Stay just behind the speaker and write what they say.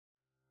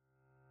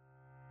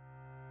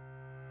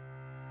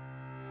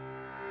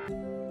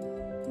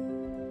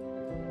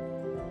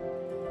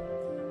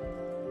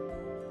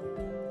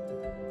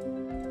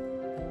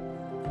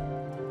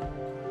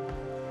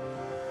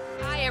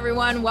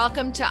everyone.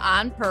 Welcome to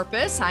On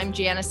Purpose. I'm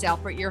Janice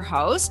Alpert, your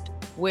host,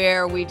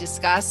 where we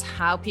discuss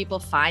how people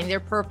find their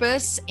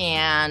purpose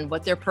and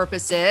what their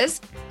purpose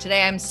is.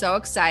 Today, I'm so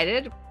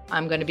excited.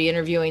 I'm going to be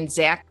interviewing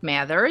Zach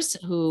Mathers,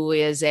 who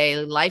is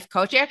a life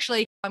coach.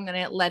 Actually, I'm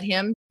going to let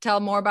him tell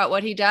more about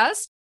what he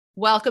does.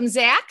 Welcome,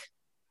 Zach.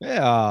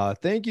 Yeah,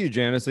 thank you,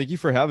 Janice. Thank you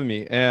for having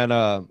me. And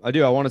I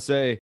want to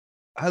say,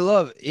 I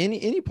love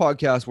any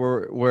podcast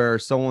where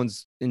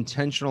someone's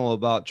intentional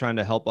about trying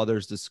to help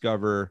others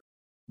discover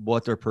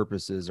what their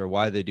purpose is or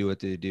why they do what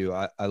they do.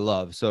 I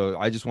love. So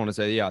I just want to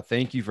say, yeah,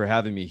 thank you for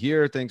having me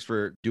here. Thanks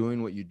for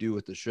doing what you do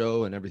with the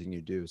show and everything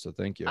you do. So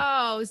thank you.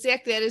 Oh,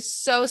 Zach, that is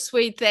so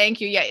sweet.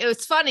 Thank you. Yeah, it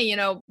was funny,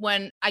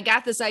 when I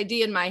got this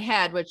idea in my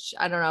head, which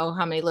I don't know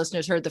how many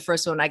listeners heard the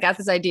first one. I got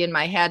this idea in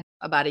my head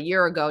about a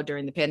year ago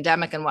during the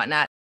pandemic and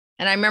whatnot.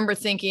 And I remember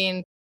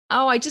thinking,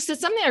 it's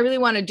something I really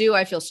want to do.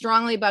 I feel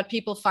strongly about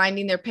people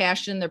finding their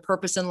passion, their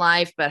purpose in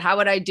life, but how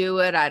would I do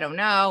it? I don't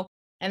know.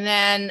 And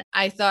then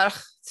I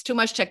thought, it's too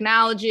much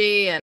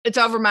technology and it's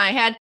over my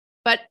head.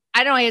 But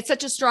I don't know, I had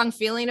such a strong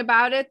feeling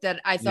about it that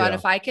I thought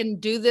if I can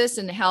do this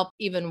and help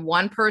even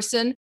one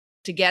person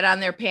to get on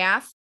their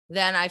path,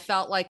 then I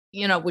felt like,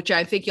 which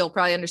I think you'll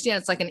probably understand,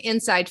 it's like an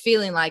inside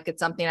feeling like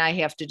it's something I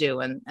have to do.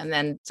 And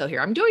then, so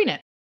here I'm doing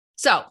it.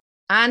 So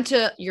on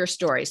to your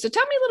story. So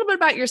tell me a little bit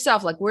about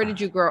yourself. Like, where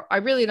did you grow? I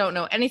really don't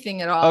know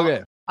anything at all.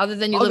 Okay. Other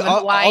than you live in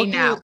Hawaii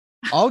now.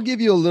 I'll give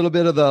you a little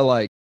bit of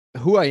the,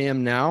 who I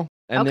am now.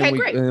 And okay,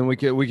 then we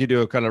could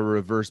do a kind of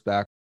reverse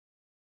back.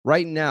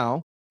 Right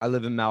now, I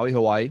live in Maui,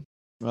 Hawaii.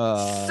 So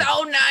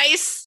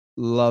nice.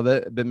 Love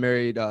it. Been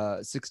married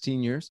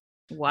 16 years.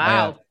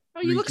 Wow.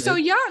 Oh, you look so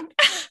young.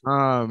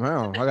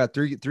 I got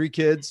three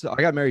kids.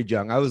 I got married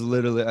young. I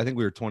think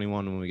we were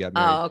 21 when we got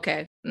married. Oh,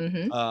 okay.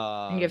 Mm-hmm.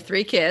 And you have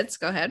 3 kids.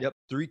 Go ahead. Yep.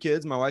 3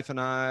 kids. My wife and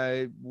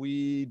I,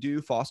 we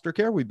do foster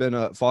care. We've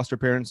been foster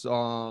parents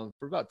for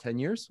about 10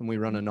 years, and we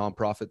run a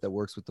nonprofit that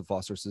works with the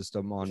foster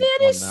system on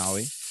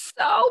Maui.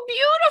 So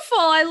beautiful.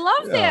 I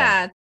love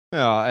that.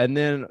 Yeah. And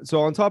then,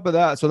 so on top of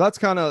that, so that's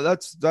kind of,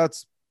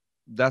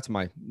 that's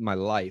my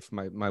life,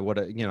 my, what,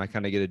 I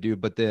kind of get to do.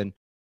 But then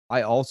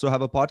I also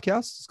have a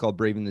podcast. It's called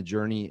Braving the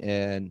Journey.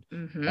 And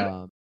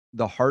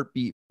the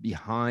heartbeat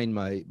behind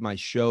my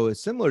show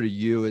is similar to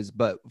you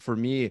but for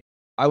me,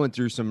 I went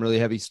through some really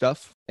heavy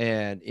stuff.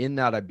 And in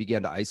that, I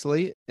began to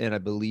isolate. And I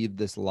believed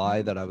this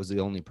lie that I was the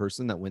only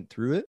person that went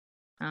through it.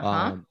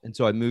 And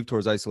so I moved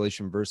towards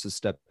isolation versus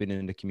stepping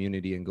into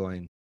community and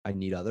going, I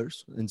need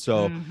others. And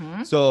so,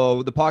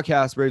 so the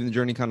podcast Braving the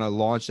Journey kind of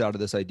launched out of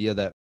this idea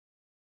that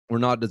we're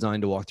not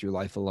designed to walk through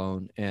life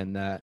alone, and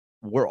that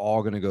we're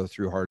all going to go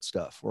through hard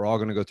stuff. We're all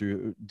going to go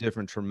through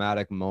different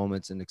traumatic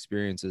moments and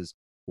experiences,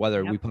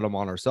 whether we put them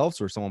on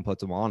ourselves or someone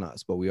puts them on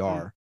us, but we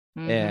are.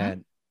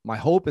 And my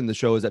hope in the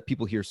show is that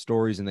people hear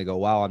stories and they go,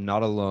 wow, I'm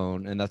not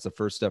alone. And that's the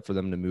first step for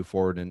them to move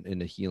forward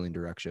in a healing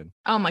direction.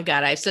 Oh my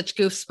God. I have such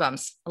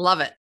goosebumps. I love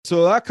it.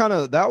 So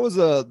that was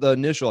the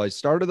initial. I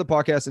started the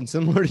podcast, and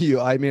similar to you,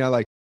 I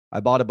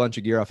bought a bunch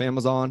of gear off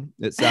Amazon.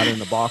 It sat in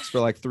the box for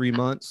like 3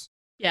 months.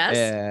 Yes.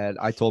 And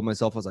I told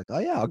myself, I was like, oh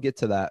yeah, I'll get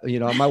to that.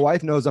 My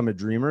wife knows I'm a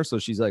dreamer. So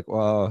she's like,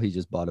 well, he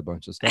just bought a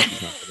bunch of stuff.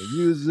 He's not going to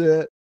use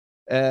it.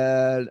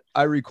 And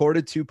I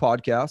recorded 2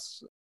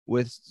 podcasts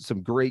with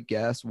some great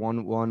guests.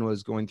 One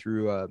was going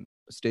through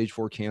stage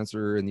 4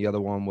 cancer, and the other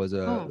one was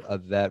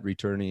a vet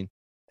returning.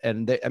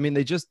 And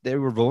they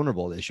were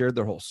vulnerable. They shared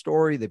their whole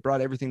story. They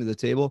brought everything to the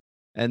table.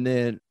 And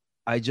then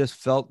I just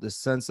felt this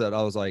sense that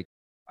I was like,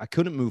 I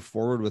couldn't move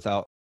forward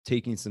without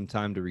taking some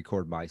time to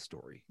record my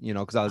story,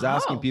 because I was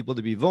asking people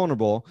to be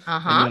vulnerable,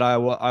 and that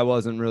I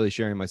wasn't really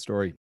sharing my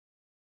story.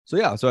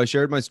 So I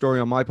shared my story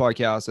on my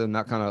podcast, and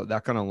that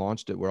kind of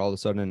launched it, where all of a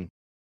sudden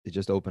it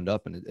just opened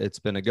up, and it's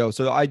been a go.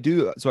 So I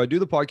do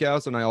the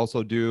podcast, and I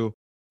also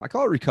I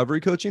call it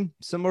recovery coaching,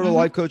 similar to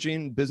life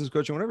coaching, business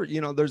coaching, whatever.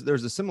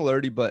 There's a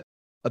similarity, but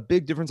a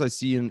big difference I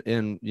see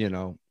in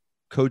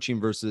coaching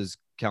versus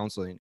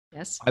counseling.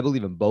 Yes. I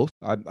believe in both.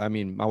 I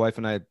mean, my wife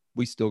and I,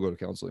 we still go to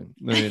counseling.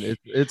 I mean,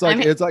 it's like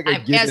a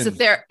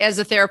given. As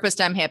a therapist,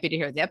 I'm happy to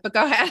hear that, but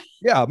go ahead.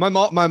 Yeah. My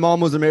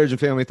mom was a marriage and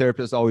family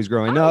therapist always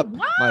growing up.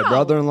 Wow. My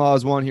brother-in-law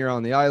is one here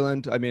on the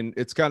island. I mean,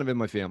 it's kind of in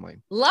my family.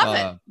 Love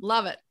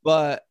it.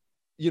 But,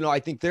 I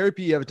think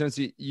therapy, you have a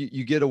tendency,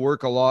 you get to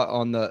work a lot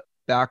on the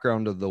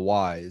background of the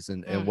whys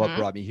and what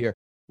brought me here.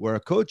 Where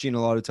coaching,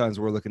 a lot of times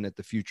we're looking at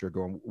the future,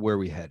 going, where are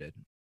we headed?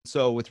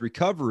 So with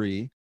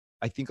recovery,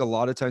 I think a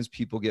lot of times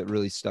people get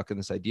really stuck in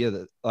this idea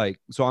that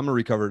so I'm a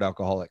recovered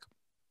alcoholic.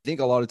 I think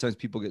a lot of times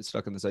people get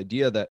stuck in this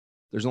idea that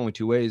there's only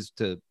 2 ways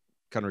to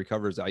kind of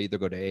recover. Is I either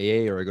go to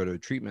AA or I go to a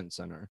treatment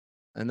center.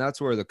 And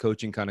that's where the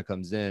coaching kind of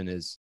comes in,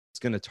 is it's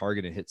going to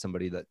target and hit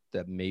somebody that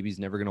maybe is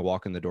never going to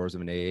walk in the doors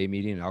of an AA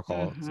meeting,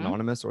 Alcoholics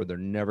Anonymous, or they're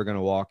never going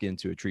to walk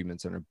into a treatment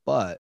center,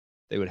 but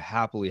they would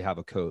happily have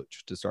a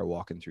coach to start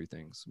walking through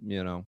things,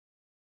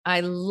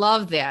 I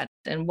love that.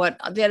 And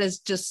that is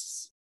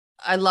just,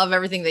 I love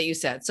everything that you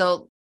said.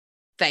 So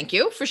thank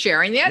you for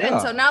sharing that. Yeah.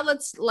 And so now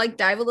let's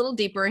dive a little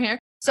deeper in here.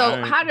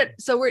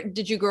 So where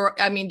did you grow?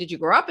 I mean, did you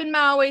grow up in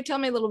Maui? Tell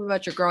me a little bit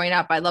about your growing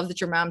up. I love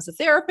that your mom's a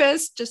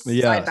therapist. Just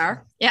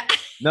sidebar. Yeah.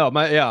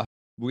 No,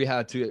 we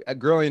had to,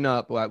 growing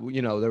up,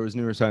 you know, there was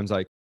numerous times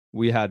like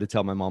we had to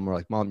tell my mom, we're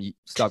like, Mom, you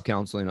stop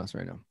counseling us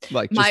right now.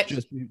 Like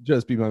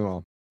just be my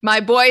mom. My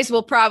boys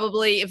will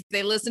probably, if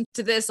they listen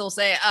to this, they'll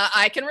say,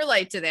 I can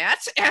relate to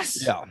that.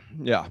 Yes.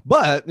 Yeah.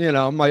 But, you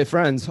know, my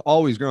friends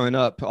always growing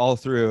up all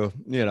through,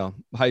 you know,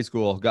 high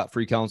school got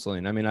free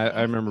counseling. I mean,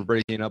 I remember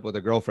breaking up with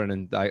a girlfriend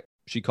and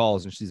she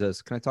calls and she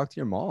says, can I talk to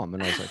your mom?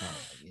 And I was like, oh,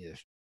 yeah.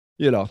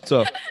 You know,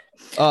 so,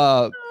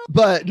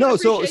 but no,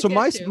 so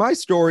my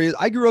story is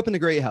I grew up in a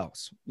great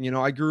house. You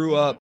know, I grew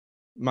up,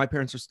 my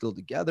parents are still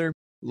together,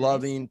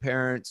 loving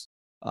parents.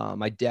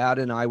 My dad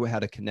and I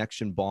had a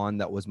connection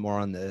bond that was more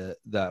on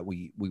that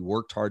we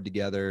worked hard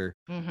together,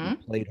 we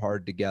played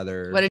hard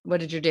together. What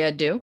did your dad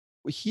do?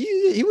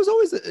 He was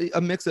always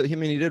a mix of him.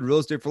 I mean, he did real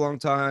estate for a long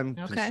time,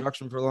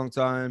 construction for a long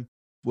time,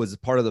 was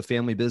part of the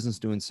family business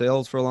doing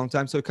sales for a long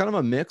time. So kind of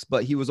a mix,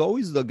 but he was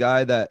always the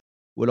guy that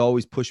would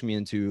always push me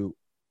into,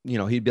 you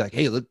know, he'd be like,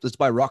 hey, let's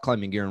buy rock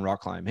climbing gear and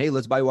rock climb. Hey,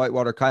 let's buy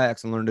whitewater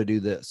kayaks and learn to do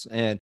this.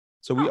 And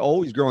so we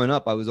always, growing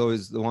up, I was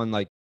always the one,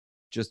 like,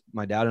 just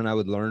my dad and I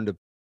would learn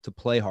to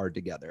play hard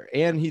together.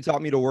 And he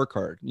taught me to work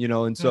hard, you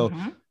know? And so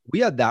we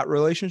had that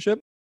relationship,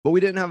 but we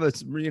didn't have a,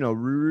 you know,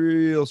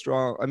 real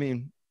strong, I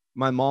mean,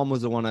 my mom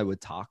was the one I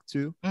would talk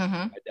to.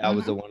 My dad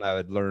was the one I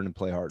would learn and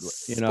play hard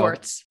with, you know?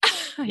 Sports.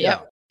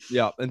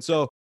 Yeah. And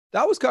so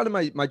that was kind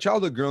of my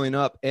childhood growing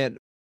up. And,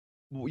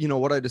 you know,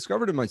 what I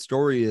discovered in my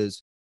story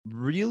is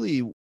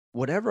really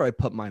whatever I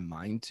put my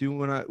mind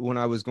to when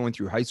I was going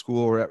through high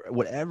school or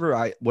whatever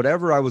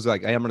I was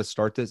like, I am going to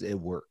start this, it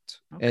worked.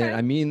 Okay. And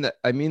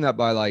I mean that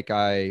by like,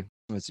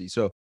 let's see.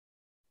 So,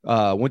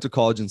 went to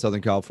college in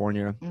Southern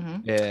California.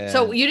 And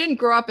so you didn't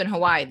grow up in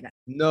Hawaii then?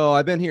 No,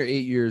 I've been here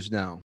 8 years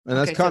now. And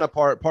that's kind of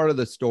part of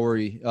the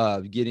story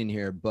of getting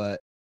here.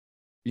 But,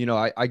 you know,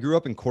 I grew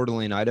up in Coeur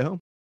d'Alene, Idaho.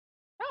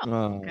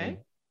 The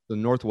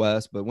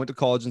Northwest, but went to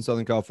college in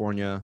Southern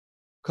California.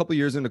 A couple of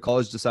years into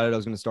college, decided I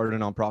was going to start a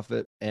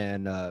nonprofit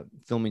and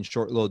filming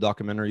short little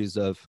documentaries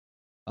of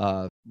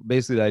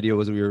basically the idea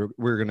was we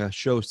were going to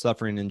show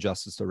suffering and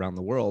injustice around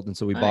the world. And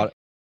so we bought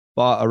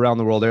around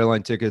the world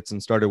airline tickets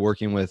and started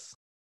working with,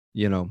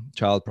 you know,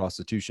 child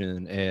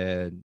prostitution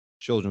and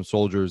children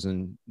soldiers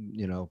and,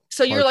 you know.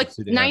 So you're like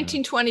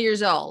 19, 20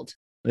 years old.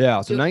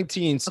 Yeah. So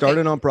 19,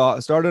 started a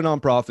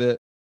nonprofit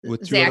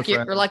with Zach,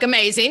 you're like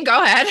amazing.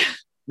 Go ahead.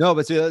 No,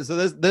 but see, so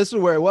this is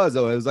where it was,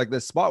 though. It was like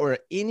this spot where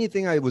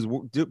anything I was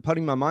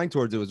putting my mind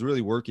towards, it was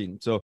really working.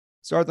 So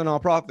start the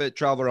nonprofit,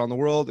 travel around the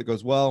world. It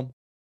goes well,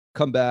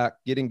 come back,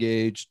 get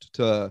engaged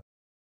to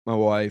my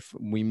wife.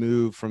 We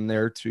moved from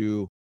there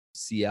to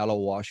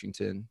Seattle,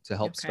 Washington to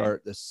help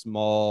start this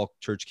small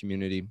church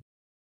community.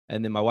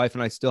 And then my wife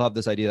and I still have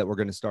this idea that we're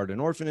going to start an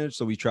orphanage.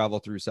 So we travel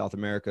through South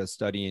America,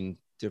 studying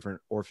different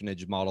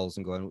orphanage models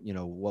and going, you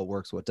know, what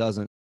works, what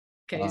doesn't.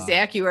 Okay,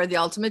 Zach, you are the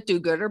ultimate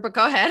do-gooder, but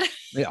go ahead.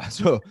 Yeah.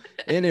 So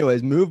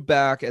anyways, moved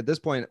back. At this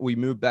point, we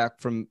moved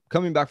back from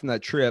that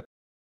trip.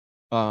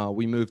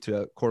 We moved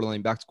to Coeur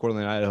d'Alene, back to Coeur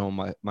d'Alene, Idaho,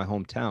 my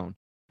hometown.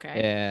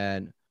 Okay.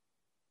 And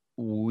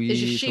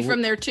is she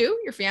from there too?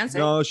 Your fiance?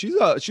 No,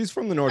 she's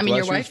from the Northwest. I mean,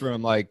 your wife? She's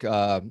from like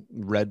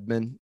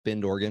Redmond,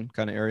 Bend, Oregon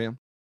kind of area.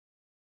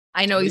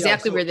 I know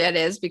exactly where that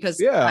is because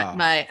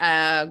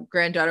my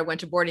granddaughter went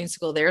to boarding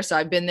school there. So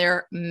I've been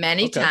there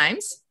many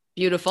times.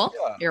 Beautiful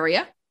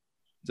area.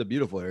 It's a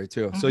beautiful area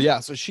too. So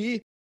so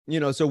she,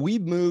 you know, so we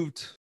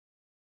moved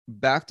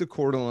back to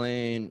Coeur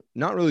d'Alene,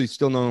 not really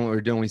still knowing what we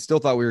were doing. We still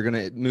thought we were going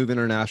to move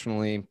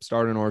internationally,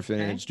 start an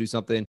orphanage, do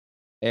something.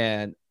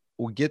 And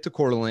we get to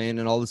Coeur d'Alene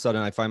and all of a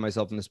sudden I find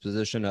myself in this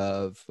position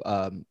of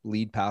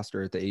lead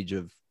pastor at the age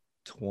of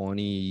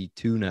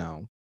 22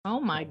 now. Oh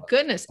my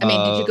goodness. I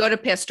mean, did you go to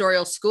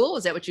pastoral school?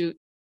 Is that what you?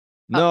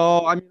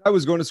 No, I mean, I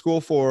was going to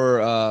school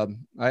for,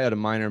 I had a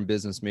minor in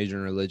business, major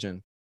in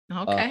religion.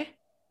 Okay.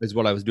 Is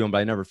what I was doing, but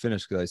I never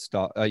finished because I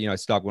stopped, I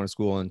stopped going to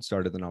school and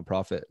started the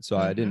nonprofit. So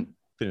I didn't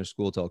finish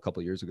school till a couple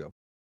of years ago.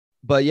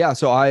 But yeah,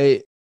 so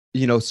I,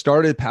 you know,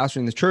 started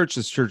pastoring the church.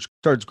 This church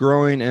starts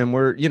growing and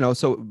we're, you know,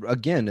 so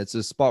again, it's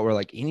a spot where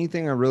like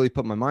anything I really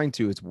put my mind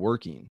to, it's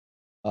working.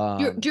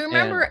 Do you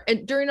remember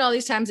during all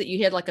these times that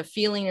you had like a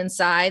feeling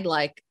inside,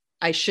 like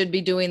I should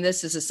be doing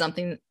this? Is this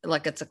something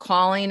like it's a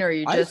calling or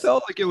you just? I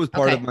felt like it was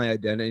part of my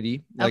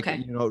identity. Like,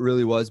 you know, it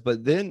really was.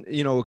 But then,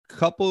 you know,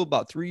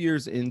 about 3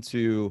 years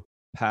into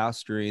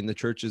pastoring, the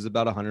church is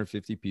about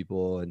 150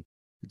 people and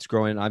it's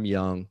growing. I'm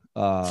young.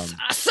 So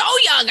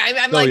young.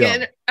 I'm so like,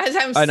 young.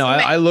 I know.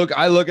 I look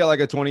at like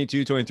a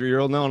 22,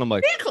 23-year-old now and I'm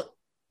like,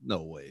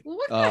 no way.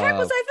 What the heck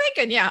was I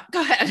thinking? Yeah, go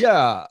ahead.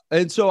 Yeah.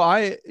 And so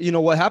you know,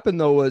 what happened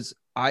though was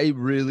I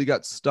really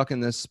got stuck in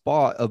this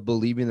spot of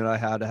believing that I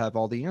had to have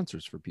all the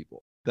answers for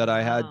people, that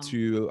I had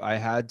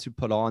to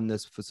put on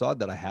this facade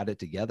that I had it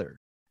together.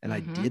 And I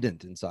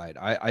didn't inside.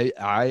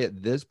 I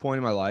at this point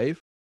in my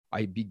life,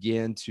 I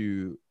began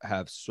to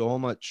have so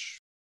much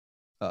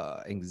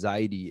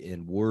anxiety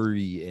and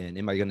worry. And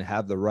am I going to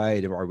have the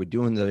right? Are we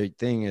doing the right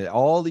thing? And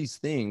all these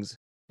things.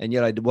 And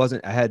yet I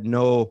had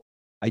no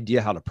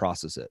idea how to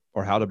process it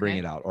or how to bring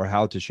it out or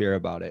how to share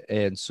about it.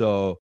 And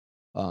so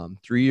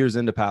 3 years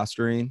into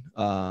pastoring,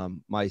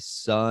 my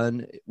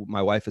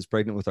wife is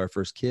pregnant with our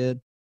first kid.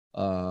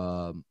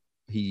 I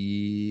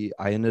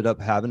ended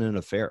up having an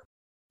affair.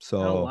 So,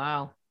 oh,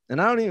 wow. And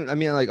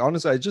like,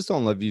 honestly, I just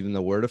don't love even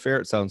the word affair.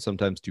 It sounds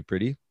sometimes too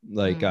pretty.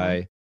 Like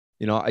I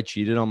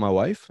cheated on my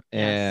wife,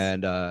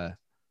 and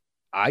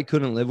I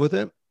couldn't live with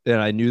it.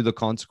 And I knew the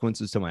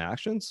consequences to my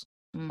actions.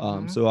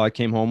 So I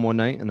came home one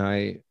night and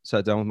I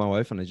sat down with my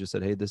wife and I just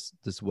said, hey, this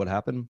is what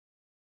happened.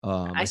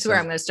 I swear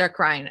I'm going to start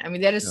crying. I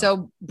mean, that is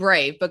so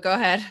brave, but go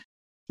ahead.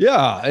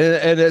 Yeah.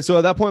 And so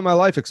at that point, my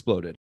life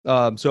exploded.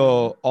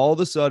 So all of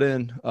a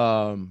sudden,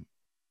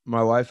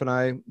 my wife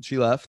and she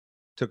left,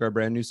 took our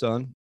brand new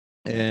son.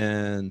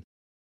 And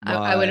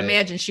I would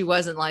imagine she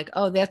wasn't like,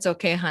 oh, that's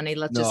okay, honey.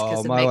 Let's just kiss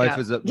and my make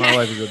wife up.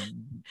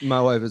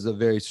 My wife is a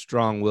very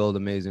strong-willed,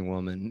 amazing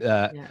woman.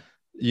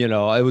 You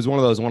know, it was one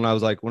of those when I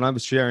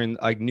was sharing,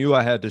 I knew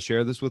I had to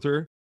share this with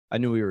her. I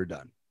knew we were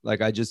done.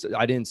 Like I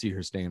didn't see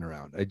her staying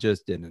around. I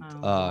just didn't.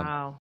 Oh,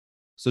 wow.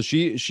 So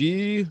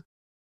she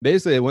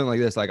basically, it went like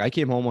this. Like I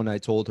came home when I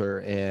told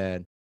her,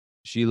 and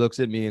she looks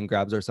at me and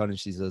grabs our son and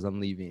she says, I'm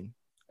leaving.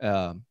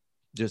 I'm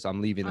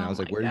leaving. And I was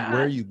like, where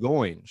are you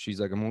going? She's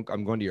like,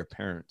 I'm going to your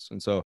parents.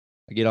 And so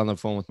I get on the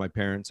phone with my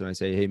parents and I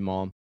say, hey,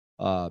 Mom,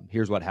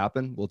 here's what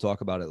happened. We'll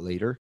talk about it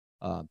later.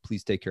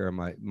 Please take care of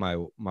my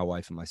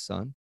wife and my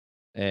son.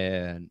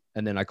 And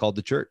then I called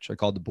the church. I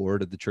called the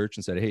board of the church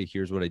and said, hey,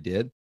 here's what I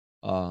did.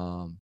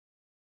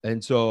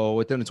 And so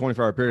within a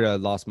 24-hour period, I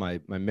lost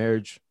my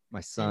marriage, my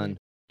son,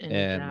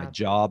 and my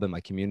job and my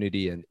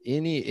community and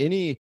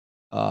any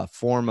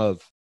form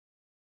of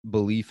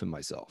belief in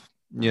myself,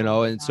 you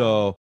know? And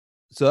so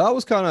that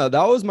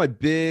was my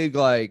big,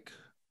 like,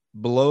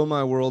 blow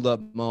my world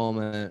up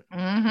moment.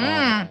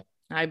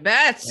 I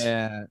bet.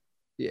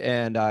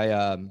 And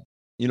I,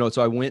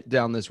 so I went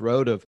down this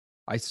road of,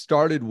 I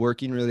started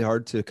working really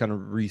hard to kind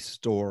of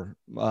restore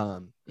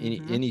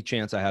any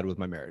chance I had with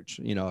my marriage.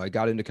 You know, I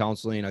got into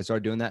counseling, I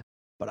started doing that,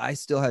 but I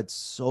still had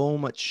so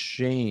much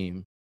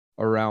shame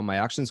around my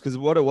actions. Because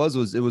what it was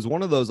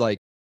one of those, like,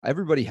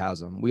 everybody has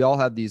them. We all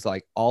have these,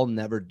 like, I'll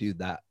never do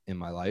that in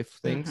my life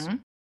things.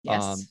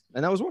 Yes.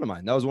 And that was one of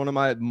mine. That was one of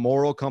my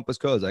moral compass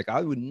codes. Like,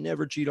 I would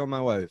never cheat on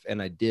my wife,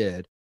 and I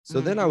did. So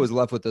then I was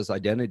left with this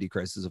identity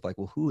crisis of like,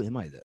 well, who am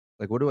I then?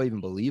 Like, what do I even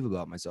believe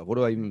about myself? What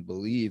do I even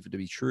believe to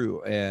be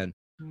true? And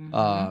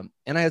I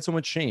had so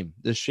much shame.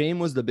 The shame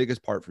was the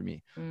biggest part for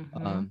me.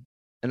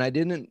 And I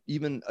didn't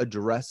even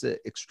address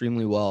it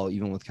extremely well,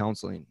 even with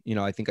counseling. You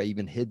know, I think I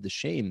even hid the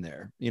shame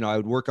there. You know, I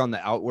would work on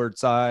the outward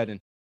side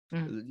and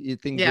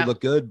things would look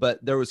good,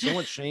 but there was so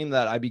much shame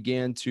that I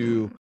began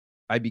to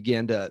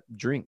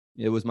drink.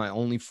 It was my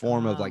only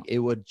form of, like, it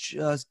would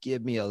just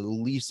give me at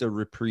least a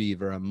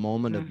reprieve or a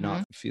moment of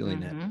not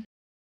feeling it.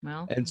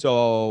 Well, and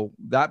so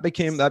that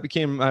became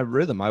my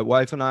rhythm. My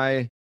wife and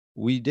I,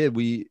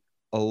 we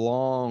a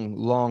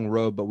long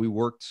road, but we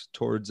worked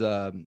towards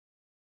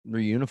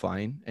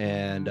reunifying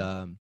and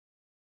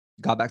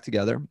got back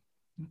together.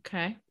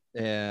 Okay.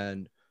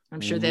 And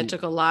I'm sure that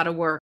took a lot of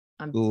work.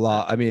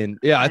 I mean,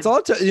 yeah, it's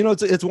all,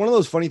 it's one of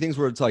those funny things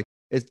where it's like,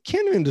 it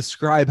can't even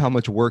describe how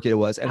much work it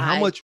was and how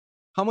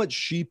much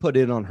she put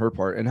in on her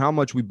part and how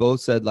much we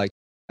both said, like,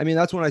 I mean,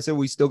 that's when I said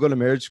we still go to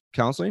marriage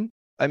counseling.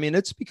 I mean,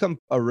 it's become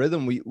a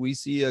rhythm. We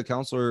see a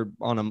counselor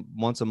on a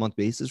once a month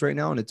basis right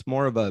now, and it's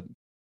more of a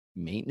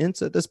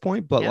maintenance at this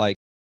point, but like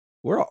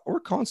we're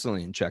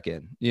constantly in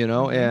check-in, you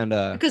know, and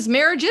because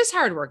marriage is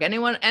hard work.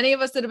 Any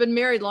of us that have been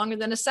married longer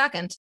than a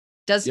second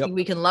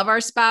we can love our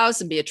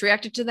spouse and be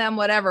attracted to them,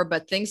 whatever,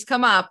 but things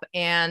come up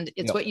and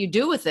it's what you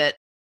do with it,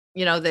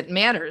 you know, that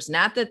matters.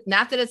 Not that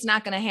it's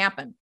not going to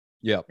happen.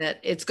 Yeah.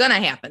 That it's going to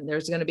happen.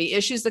 There's going to be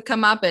issues that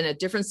come up, and at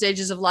different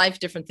stages of life,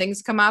 different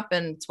things come up,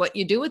 and it's what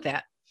you do with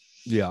that.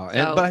 Yeah.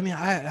 So, but I mean,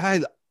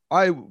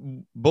 I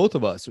both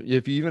of us,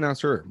 if you even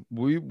ask her,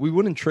 we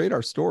wouldn't trade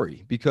our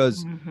story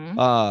because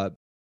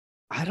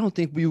I don't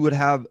think we would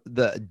have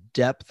the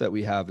depth that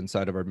we have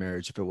inside of our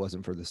marriage if it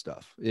wasn't for this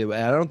stuff. I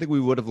don't think we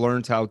would have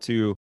learned how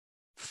to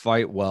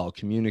fight well,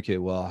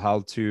 communicate well,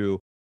 how to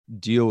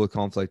deal with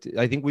conflict.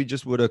 I think we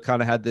just would have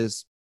kind of had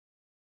this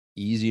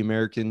easy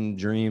American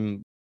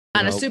dream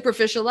on a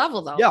superficial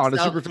level, though. Yeah, on a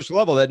superficial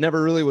level that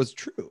never really was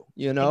true,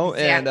 you know?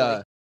 Exactly.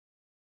 And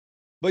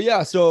but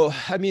yeah, so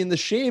I mean, the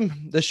shame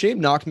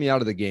knocked me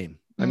out of the game.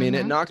 I mean,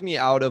 it knocked me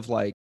out of,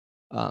 like,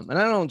 and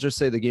I don't just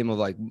say the game of,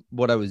 like,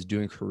 what I was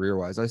doing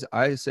career-wise.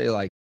 I say,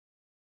 like,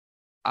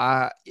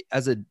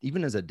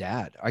 even as a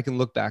dad, I can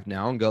look back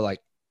now and go, like,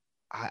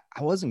 I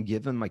wasn't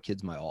giving my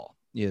kids my all,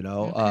 you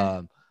know?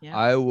 Okay.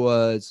 I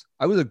was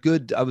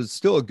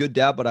still a good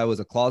dad, but I was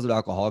a closet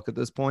alcoholic at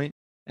this point,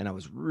 and I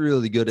was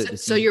really good at.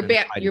 So you're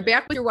back with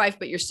your wife,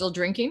 but you're still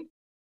drinking?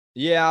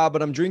 Yeah,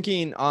 but I'm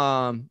drinking.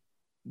 I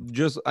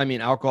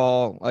mean,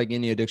 alcohol, like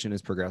any addiction,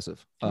 is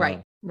progressive.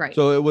 Right.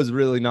 So it was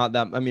really not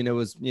that. I mean, it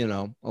was, you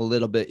know, a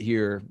little bit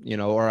here, you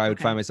know, or I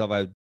would find myself,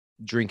 I would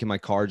drink in my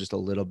car just a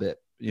little bit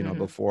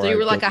before So you I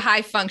were like took a it.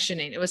 high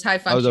functioning. It was high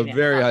I was a functioning.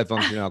 very high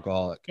functioning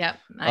alcoholic. Yep.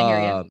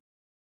 I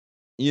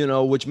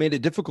hear Which made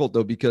it difficult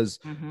though, because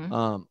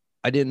you.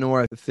 I didn't know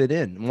where I fit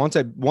in.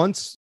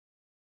 Once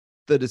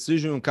the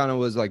decision kind of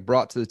was like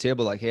brought to the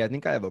table, like, hey, I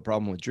think I have a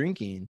problem with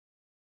drinking.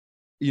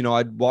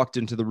 I'd walked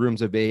into the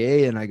rooms of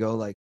AA and I go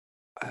like,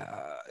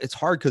 it's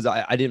hard because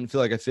I didn't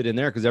feel like I fit in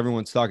there, because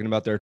everyone's talking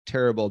about their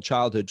terrible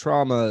childhood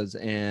traumas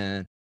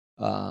and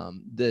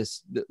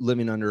this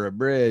living under a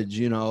bridge,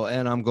 and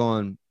I'm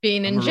going,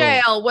 being in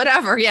jail,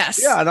 whatever. Yes.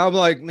 Yeah. And I'm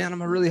like, man,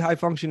 I'm a really high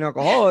functioning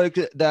alcoholic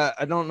that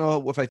I don't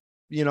know if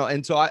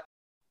and so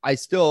I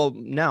still,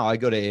 now I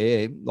go to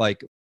AA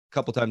like a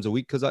couple times a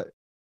week, because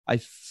I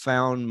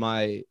found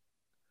my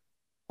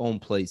own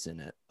place in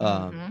it,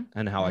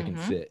 and how I can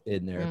fit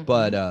in there.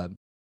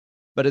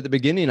 But at the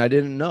beginning, I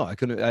didn't know.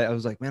 I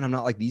was like, man, I'm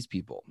not like these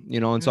people,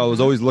 and so I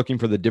was always looking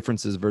for the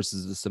differences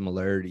versus the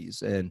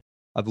similarities. And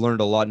I've learned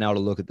a lot now to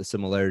look at the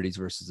similarities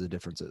versus the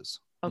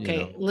differences.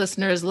 Okay,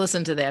 listeners,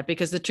 listen to that,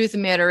 because the truth of the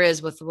matter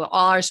is, with all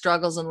our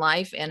struggles in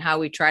life and how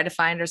we try to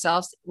find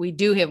ourselves, we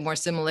do have more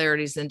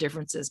similarities than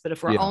differences. But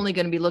if we're only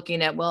going to be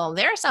looking at, well,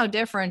 they're so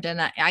different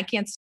and I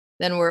can't,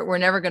 then we're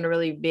never going to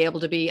really be able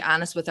to be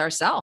honest with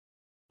ourselves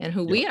and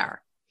who we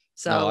are.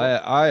 So no,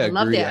 I agree.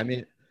 love that. I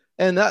mean,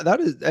 and that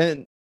is,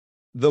 and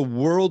the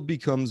world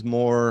becomes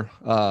more,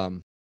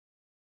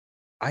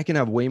 I can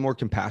have way more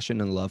compassion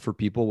and love for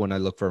people when I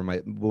look for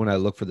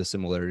the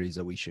similarities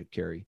that we should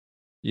carry.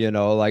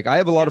 Like I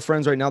have a lot of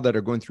friends right now that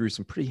are going through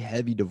some pretty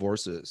heavy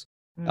divorces.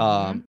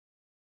 And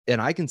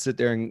I can sit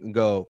there and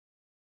go,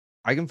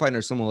 I can find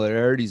our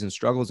similarities and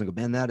struggles and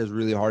go, man, that is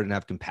really hard, and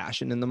have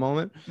compassion in the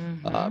moment,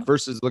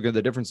 versus look at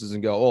the differences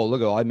and go, oh,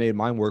 look, I made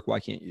mine work.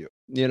 Why can't you?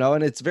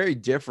 And it's very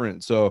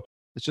different. So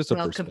it's just a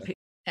perspective.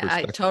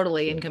 I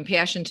totally. And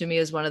compassion to me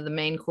is one of the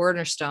main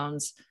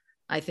cornerstones,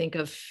 I think,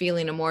 of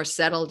feeling a more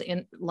settled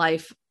in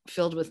life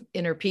filled with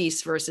inner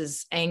peace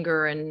versus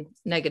anger and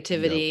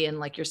negativity. And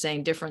like you're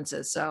saying,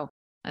 differences. So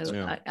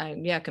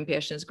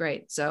compassion is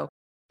great. So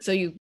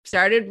you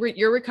started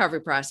your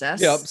recovery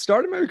process. Yeah,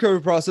 started my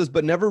recovery process,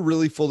 but never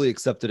really fully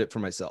accepted it for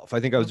myself. I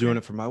think I was doing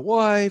it for my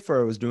wife,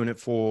 or I was doing it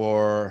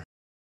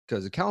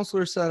because the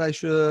counselor said I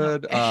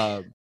should.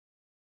 Okay.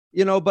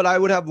 But I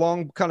would have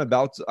long kind of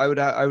bouts. I would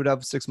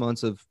have 6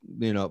 months of,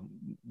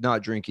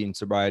 not drinking,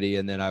 sobriety.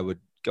 And then I would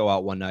go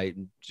out one night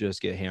and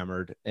just get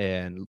hammered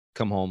and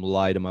come home,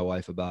 lie to my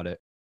wife about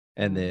it.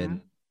 And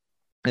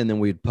then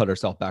we'd put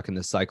ourselves back in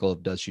this cycle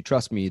of, does she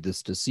trust me?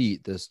 This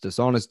deceit, this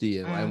dishonesty.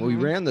 And we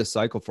ran this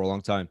cycle for a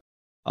long time.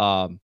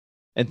 And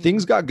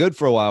things got good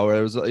for a while,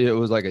 where it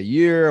was like a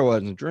year I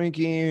wasn't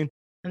drinking.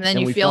 And then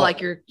you feel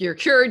like you're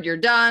cured, you're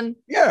done.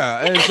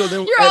 Yeah. And so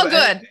then you're all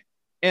good.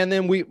 And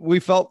then we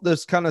felt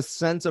this kind of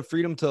sense of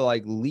freedom to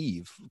like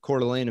leave Coeur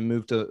d'Alene and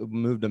move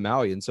to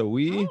Maui. And so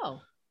we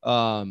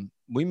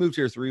moved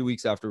here 3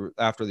 weeks after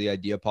the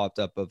idea popped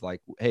up of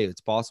like, hey,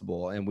 it's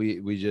possible. And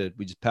we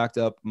just packed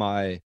up.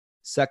 My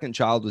second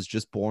child was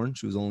just born.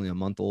 She was only a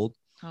month old.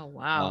 Oh,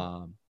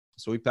 wow.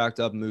 So we packed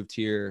up, moved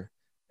here.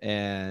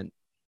 And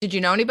did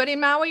you know anybody in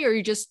Maui, or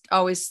you just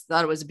always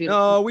thought it was beautiful?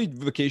 No, we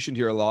vacationed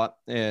here a lot,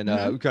 and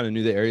we kind of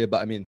knew the area.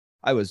 But I mean,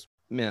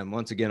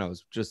 once again, I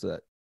was just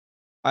that.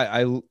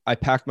 I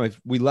packed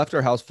we left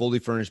our house fully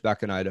furnished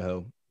back in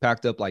Idaho,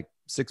 packed up like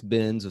 6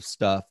 bins of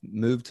stuff,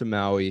 moved to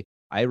Maui.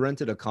 I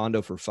rented a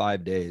condo for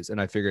 5 days, and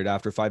I figured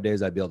after 5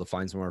 days I'd be able to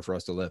find somewhere for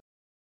us to live.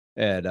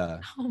 And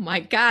oh my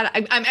God,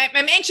 I'm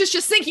anxious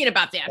just thinking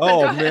about that.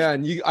 Oh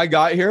man, I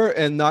got here,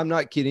 and I'm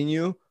not kidding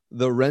you.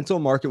 The rental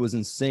market was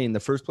insane. The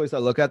first place I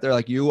look at, they're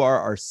like, you are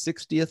our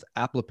 60th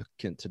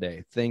applicant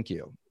today. Thank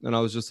you. And I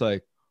was just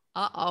like,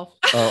 uh-oh.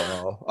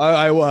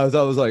 I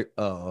was like,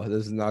 oh,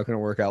 this is not going to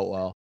work out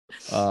well.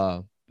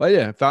 But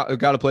yeah,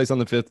 got a place on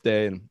the 5th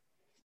day,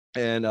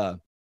 and that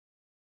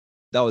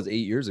was 8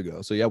 years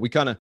ago. So yeah, we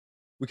kind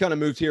of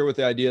moved here with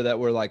the idea that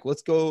we're like,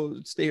 let's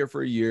go stay here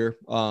for a year.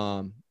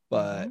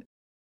 But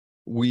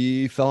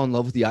we fell in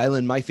love with the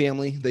island. My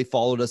family, they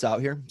followed us out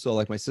here. So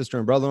like my sister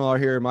and brother-in-law are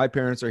here. My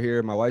parents are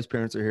here. My wife's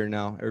parents are here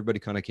now. Everybody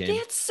kind of came.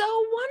 That's so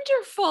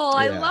wonderful.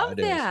 I love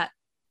that.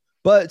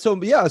 But so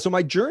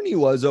my journey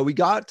was, we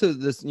got to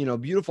this,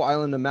 beautiful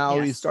island of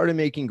Maui, started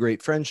making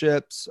great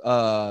friendships.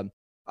 I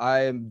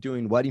am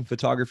doing wedding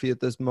photography at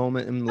this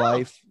moment in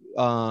life,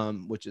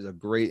 which is a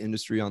great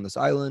industry on this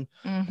island.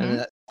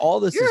 And all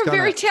this You're a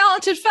very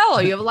talented fellow.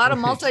 You have a lot of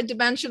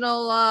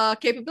multi-dimensional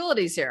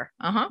capabilities here.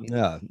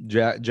 Yeah.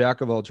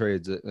 Jack of all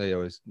trades. They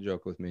always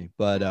joke with me,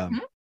 but,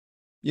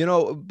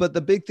 but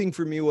the big thing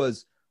for me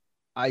was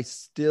I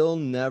still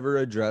never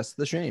addressed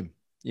the shame.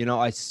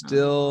 I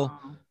still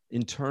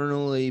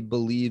internally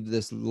believe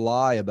this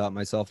lie about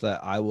myself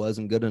that I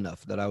wasn't good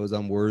enough, that I was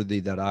unworthy,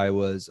 that I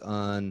was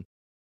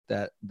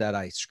that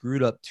I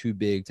screwed up too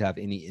big to have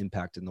any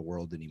impact in the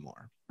world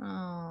anymore.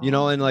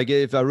 And like,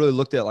 if I really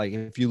looked at, like,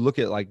 if you look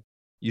at, like,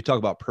 you talk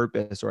about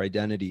purpose or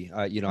identity,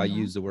 I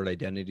use the word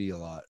identity a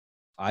lot.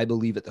 I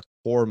believe at the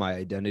core, my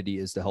identity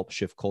is to help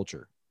shift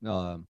culture.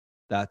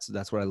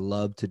 That's what I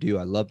love to do.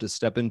 I love to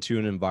step into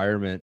an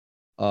environment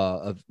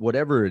of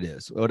whatever it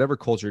is, whatever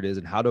culture it is,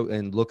 and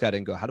and look at it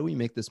and go, how do we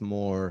make this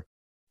more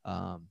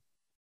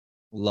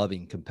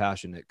loving,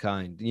 compassionate,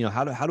 kind?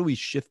 How do we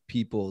shift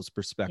people's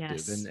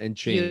perspective and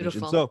change?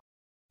 Beautiful. And so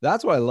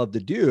that's what I love to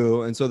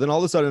do. And so then all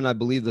of a sudden I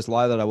believe this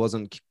lie that I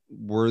wasn't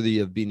worthy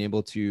of being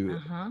able to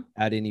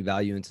add any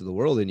value into the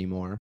world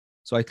anymore.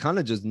 So I kind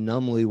of just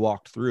numbly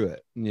walked through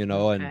it,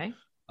 Okay.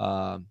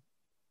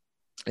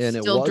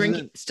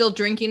 and still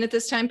drinking at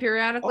this time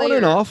periodically, on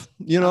and off,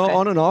 Okay.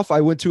 on and off.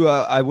 I went to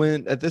an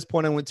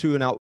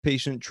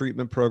outpatient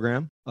treatment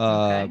program.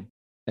 Okay.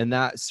 And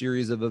that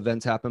series of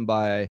events happened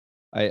by,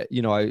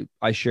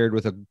 I shared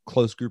with a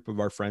close group of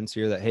our friends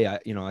here that, hey,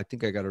 I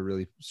think I got to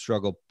really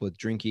struggle with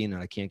drinking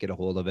and I can't get a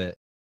hold of it.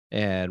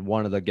 And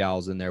one of the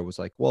gals in there was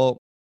like, well,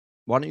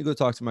 why don't you go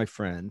talk to my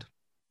friend?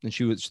 And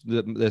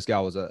this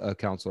gal was a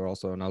counselor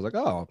also. And I was like,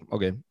 oh,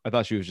 okay. I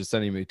thought she was just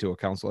sending me to a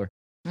counselor.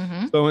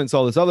 Mm-hmm. So I went and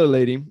saw this other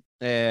lady,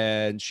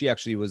 and she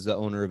actually was the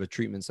owner of a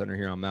treatment center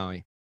here on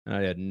Maui. And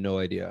I had no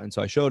idea. And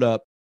so I showed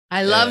up.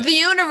 I love the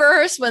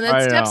universe when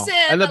it steps in.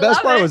 And the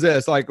best part was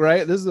this, like,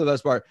 right? This is the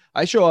best part.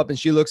 I show up and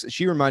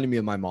she reminded me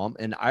of my mom,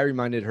 and I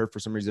reminded her for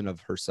some reason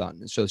of her son.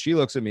 And so she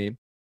looks at me, and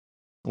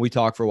we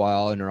talk for a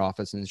while in her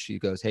office, and she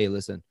goes, hey,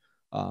 listen,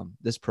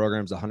 this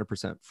program's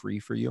 100% free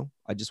for you.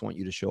 I just want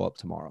you to show up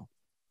tomorrow.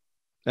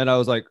 And I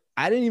was like,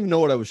 I didn't even know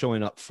what I was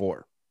showing up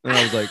for. And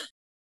I was like,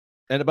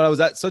 but I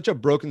was at such a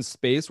broken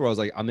space where I was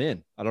like, I'm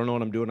in. I don't know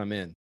what I'm doing. I'm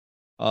in.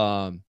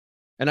 And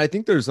I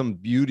think there's some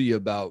beauty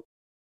about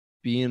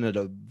being at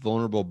a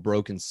vulnerable,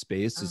 broken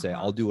space to say,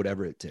 I'll do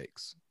whatever it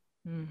takes.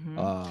 Mm-hmm.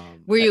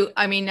 Were you,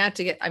 I don't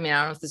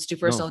know if this is too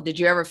personal. No. Did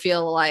you ever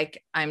feel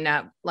like I'm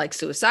not like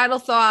suicidal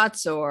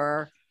thoughts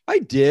or? I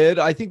did.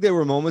 I think there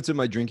were moments in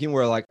my drinking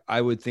where like, I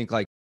would think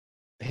like,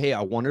 hey,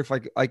 I wonder if I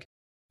like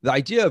the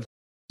idea of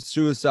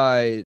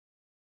suicide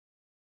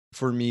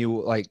for me,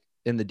 like,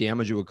 and the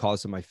damage it would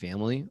cause to my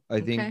family,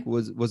 I think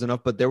was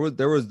enough. But there was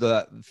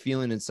the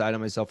feeling inside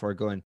of myself where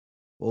going,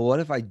 well, what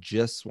if I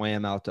just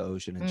swam out to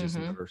ocean and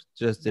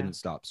just didn't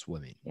stop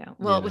swimming? Yeah.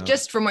 Well,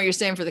 just from what you're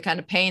saying, for the kind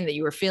of pain that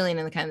you were feeling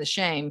and the kind of the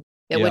shame,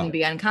 that wouldn't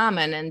be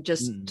uncommon. And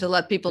just to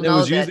let people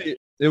know that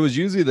it was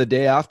usually the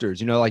day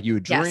afters, like you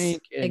would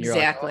drink and you're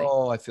like, exactly.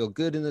 oh, I feel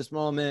good in this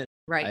moment.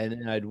 Right. And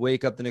then I'd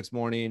wake up the next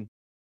morning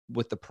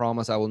with the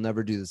promise I will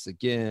never do this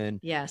again.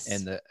 Yes.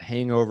 And the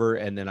hangover.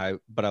 And then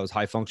but I was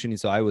high functioning.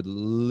 So I would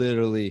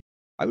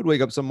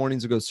wake up some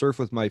mornings to go surf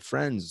with my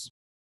friends.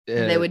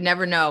 And they would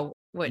never know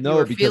what you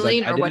were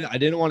feeling I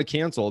didn't want to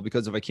cancel,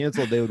 because if I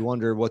canceled, they would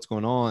wonder what's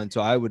going on.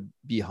 So I would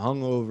be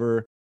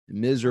hungover,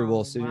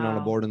 miserable, sitting on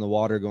a board in the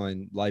water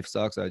going, life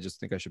sucks. I just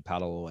think I should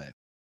paddle away.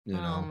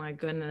 Oh my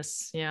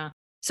goodness. Yeah.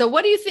 So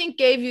what do you think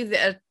gave you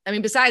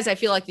besides, I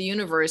feel like the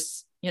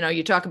universe,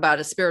 you talk about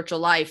a spiritual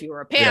life, you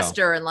were a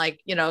pastor and like,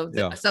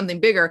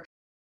 something bigger.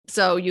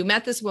 So you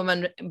met this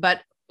woman,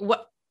 but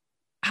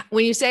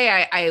when you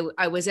say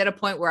I was at a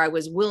point where I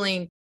was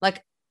willing,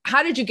 like,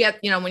 how did you get,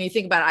 when you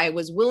think about it, I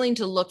was willing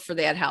to look for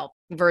that help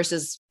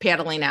versus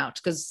paddling out?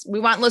 Because we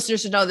want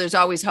listeners to know there's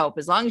always hope.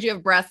 As long as you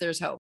have breath, there's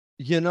hope.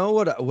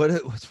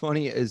 What's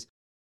funny is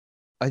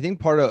I think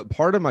part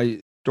of my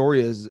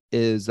story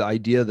is the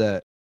idea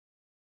that,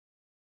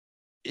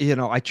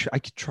 I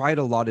tried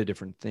a lot of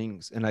different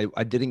things and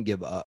I didn't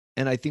give up.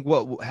 And I think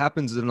what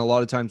happens in a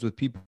lot of times with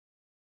people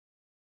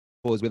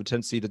is we have a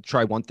tendency to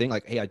try one thing,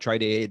 like, hey, I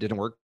tried AA, it didn't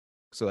work,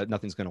 so that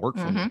nothing's going to work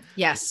for me.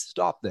 Yes.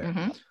 Stop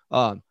there.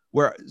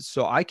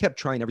 So I kept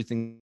trying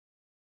everything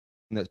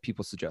that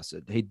people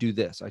suggested. Hey, do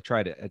this. I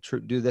tried it.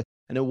 Do this.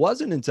 And it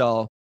wasn't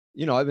until,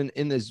 I've been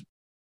in this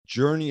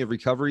journey of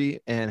recovery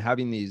and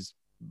having these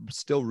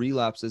still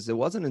relapses. It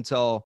wasn't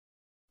until,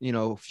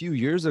 a few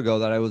years ago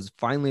that I was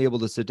finally able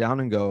to sit down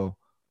and go,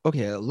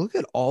 okay, look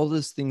at all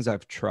these things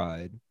I've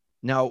tried.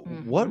 Now,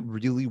 what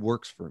really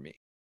works for me?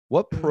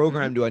 What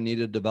program do I need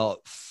to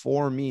develop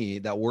for me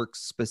that works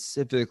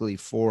specifically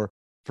for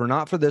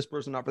not for this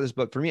person, not for this,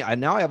 but for me? I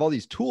have all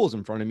these tools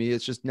in front of me.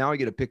 It's just now I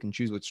get to pick and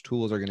choose which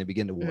tools are going to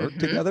begin to work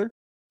together.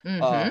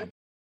 And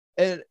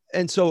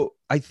so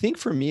I think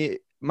for me,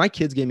 my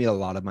kids gave me a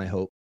lot of my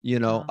hope.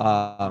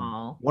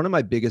 One of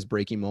my biggest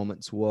breaking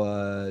moments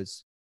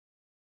was,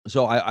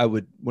 so I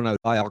would, when I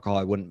would buy alcohol,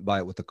 I wouldn't buy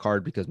it with a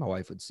card because my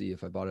wife would see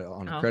if I bought it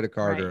on a credit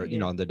card or,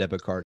 on the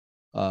debit card.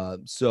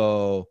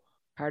 So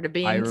part of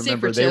being I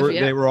remember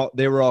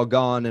they were all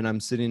gone, and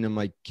I'm sitting in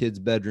my kid's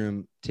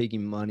bedroom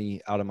taking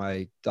money out of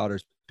my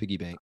daughter's piggy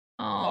bank,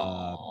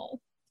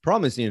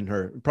 promising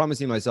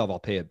myself I'll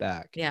pay it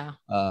back. Yeah.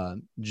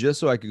 Just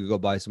so I could go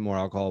buy some more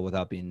alcohol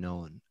without being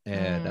known.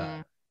 And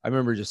I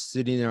remember just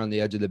sitting there on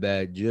the edge of the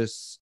bed,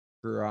 just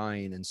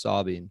crying and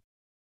sobbing,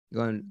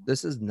 going,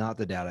 this is not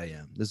the dad I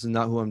am. This is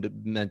not who I'm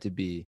meant to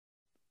be.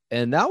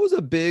 And that was a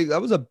big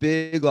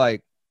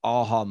like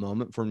aha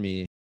moment for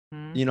me.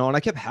 And I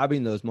kept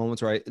having those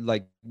moments where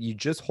you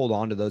just hold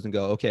on to those and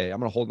go, okay, I'm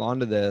going to hold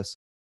on to this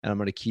and I'm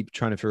going to keep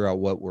trying to figure out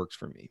what works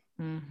for me.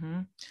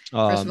 First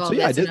of all,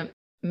 that's an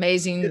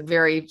amazing,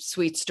 very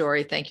sweet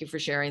story. Thank you for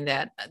sharing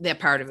that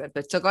part of it.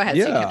 But so go ahead.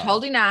 So you kept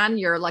holding on.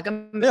 You're like,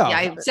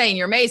 I'm saying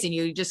you're amazing.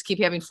 You just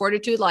keep having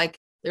fortitude. Like,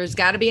 There's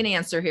got to be an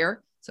answer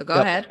here. So go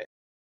Yep. ahead.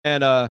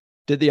 And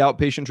did the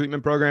outpatient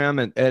treatment program,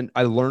 and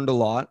I learned a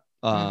lot.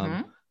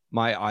 Mm-hmm.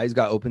 My eyes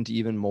got open to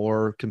even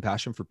more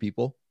compassion for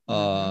people.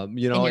 Mm-hmm.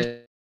 You know,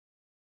 And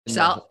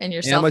and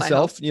yourself, I hope.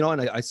 myself, you know,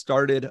 and I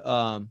started,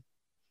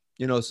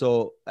 you know,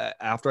 so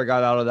after I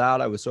got out of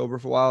that, I was sober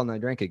for a while and I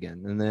drank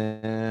again. And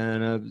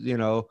then, you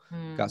know,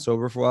 got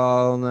sober for a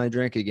while and I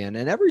drank again.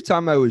 And every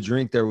time I would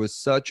drink, there was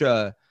such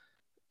a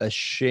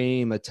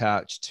shame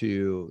attached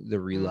to the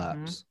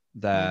relapse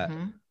that,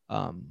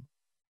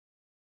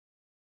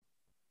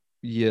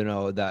 you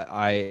know, that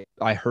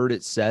I heard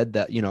it said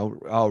that, you know,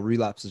 oh,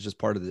 relapse is just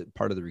part of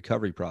the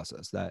recovery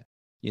process, that,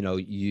 you know,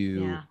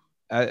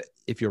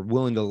 if you're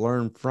willing to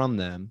learn from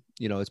them,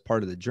 you know, it's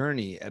part of the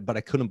journey. But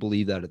I couldn't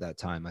believe that at that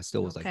time. I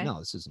still was like, no,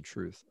 this isn't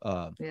truth.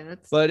 But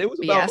it was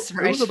BS,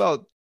 right? it was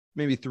about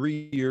maybe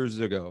 3 years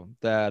ago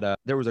that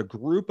there was a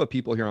group of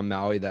people here on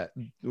Maui that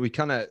we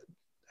kind of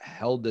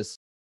held this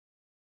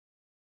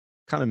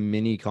kind of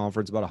mini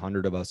conference, about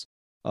 100 of us,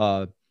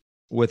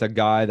 with a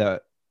guy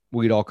that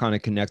we'd all kind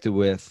of connected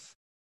with.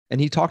 And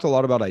he talked a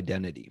lot about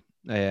identity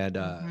and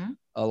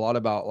a lot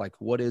about like,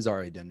 what is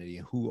our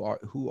identity? Who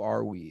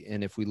are we?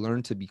 And if we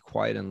learn to be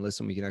quiet and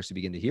listen, we can actually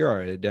begin to hear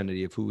our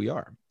identity of who we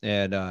are.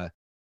 And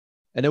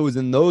it was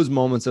in those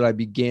moments that I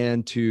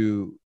began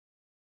to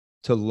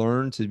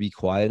learn to be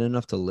quiet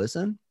enough to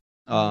listen,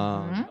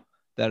 that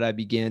I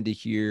began to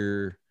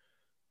hear,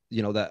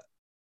 you know, that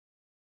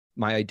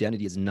my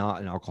identity is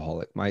not an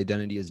alcoholic. My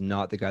identity is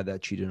not the guy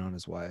that cheated on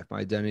his wife. My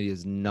identity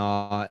is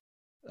not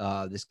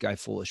this guy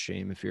full of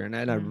shame and fear. And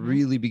I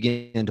really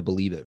began to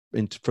believe it.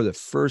 And for the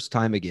first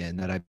time again,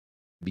 that I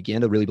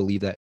began to really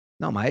believe that,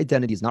 no, my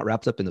identity is not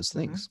wrapped up in those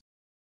things,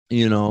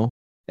 you know?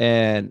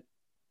 And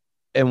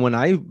when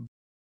I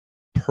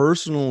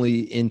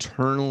personally,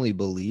 internally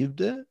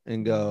believed it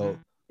and go,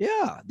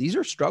 yeah, these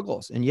are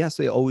struggles. And yes,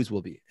 they always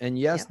will be. And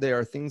yes, they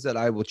are things that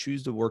I will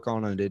choose to work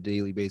on a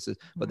daily basis,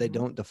 but they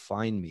don't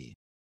define me.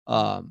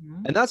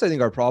 And that's, I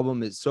think, our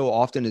problem is so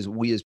often is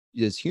we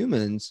as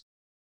humans,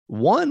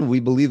 one, we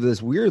believe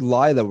this weird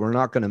lie that we're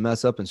not going to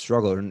mess up and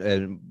struggle,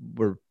 and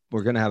we're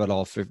going to have it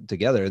all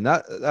together. And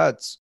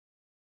that's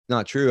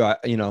not true.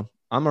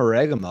 I'm a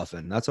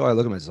ragamuffin. That's how I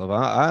look at myself.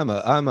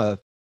 I'm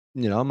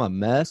a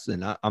mess,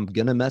 and I'm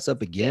going to mess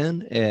up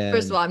again. And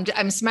first of all,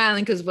 I'm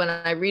smiling because when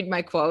I read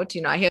my quote,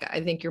 you know,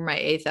 I think you're my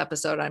 8th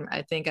episode. I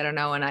don't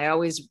know. And I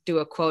always do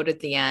a quote at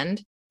the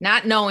end,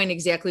 not knowing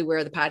exactly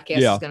where the podcast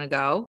is going to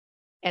go.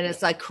 And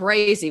it's like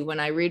crazy when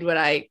I read what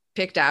I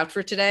picked out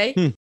for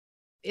today.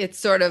 It's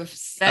sort of,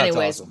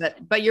 anyways, awesome.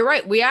 But you're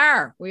right.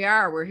 We're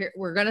here.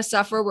 We're going to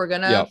suffer. We're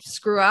going to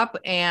screw up.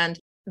 And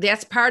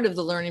that's part of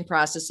the learning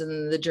process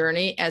and the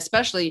journey,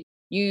 especially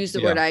you use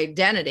the word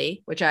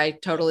identity, which I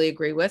totally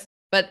agree with,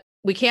 but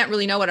we can't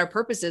really know what our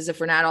purpose is if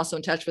we're not also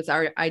in touch with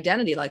our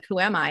identity. Like, who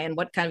am I and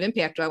what kind of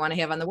impact do I want to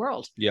have on the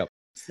world? Yep.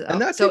 And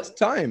that takes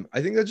time.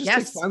 I think that just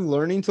takes time,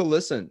 learning to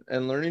listen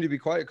and learning to be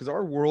quiet, because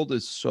our world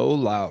is so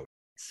loud.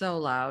 So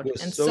loud.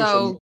 And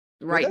so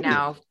right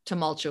now,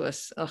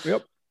 tumultuous. Ugh.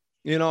 Yep.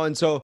 You know, and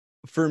so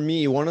for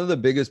me, one of the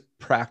biggest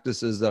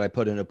practices that I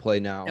put into play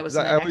now, because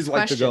I always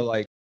like to go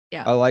like,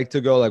 I like to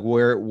go like,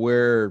 what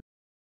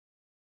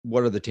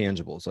are the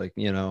tangibles? Like,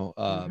 you know,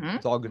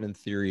 it's all good in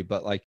theory,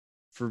 but like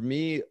for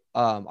me,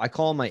 I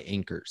call them my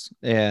anchors.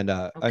 And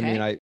I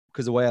mean,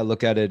 because the way I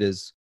look at it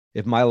is,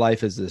 if my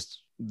life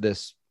is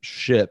this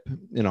ship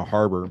in a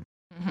harbor,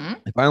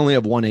 if I only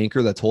have one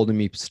anchor that's holding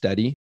me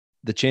steady,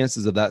 the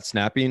chances of that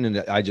snapping and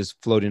I just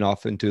floating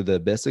off into the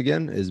abyss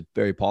again is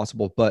very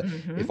possible. But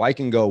if I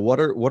can go, what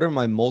are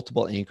my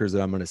multiple anchors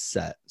that I'm going to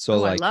set?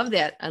 So I love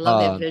that. I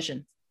love that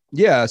vision.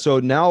 Yeah. So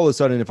now all of a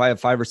sudden, if I have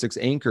 5 or 6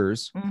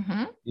 anchors,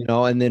 you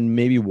know, and then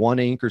maybe one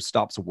anchor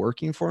stops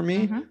working for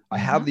me, I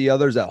have the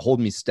others that hold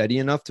me steady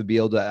enough to be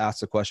able to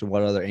ask the question,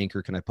 what other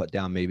anchor can I put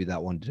down? Maybe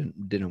that one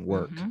didn't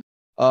work.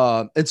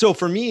 And so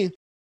for me,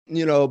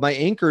 you know, my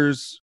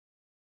anchors,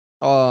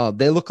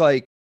 they look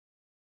like,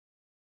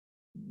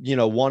 you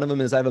know, one of them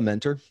is I have a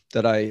mentor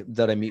that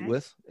I meet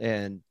with,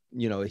 and,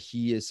 you know,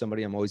 he is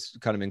somebody I'm always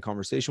kind of in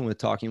conversation with,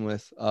 talking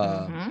with.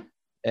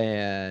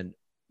 And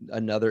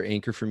another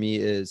anchor for me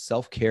is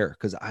self-care,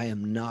 because I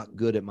am not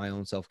good at my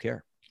own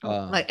self-care.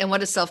 And what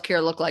does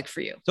self-care look like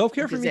for you?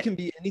 Self-care for me can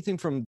be anything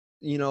from,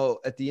 you know,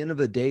 at the end of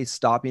the day,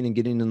 stopping and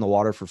getting in the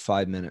water for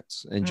 5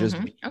 minutes and just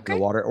being in the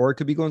water, or it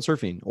could be going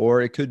surfing,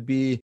 or it could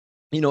be,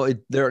 you know,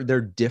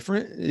 they're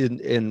different.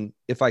 And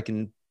if I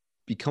can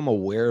become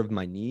aware of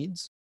my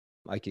needs,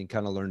 I can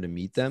kind of learn to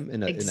meet them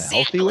in a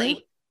healthy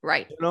way.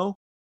 Right. You know,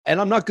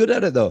 and I'm not good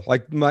at it though.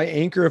 Like, my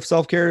anchor of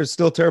self-care is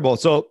still terrible.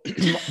 So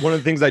one of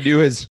the things I do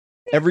is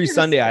every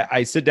Sunday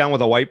I sit down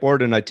with a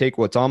whiteboard and I take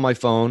what's on my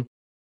phone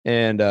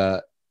and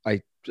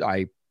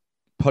I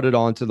put it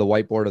onto the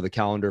whiteboard of the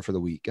calendar for the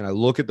week. And I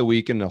look at the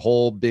week and the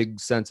whole big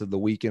sense of the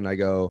week. And I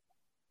go,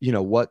 you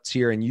know, what's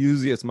here? And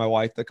usually it's my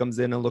wife that comes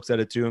in and looks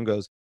at it too and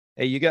goes,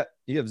 hey,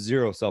 you have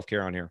zero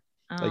self-care on here.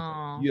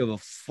 Like, you have a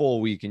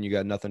full week and you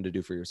got nothing to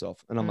do for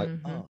yourself. And I'm like,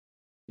 oh.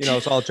 So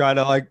I'll try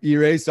to like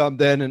erase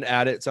something and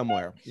add it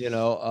somewhere,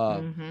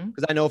 Mm-hmm.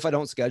 because I know if I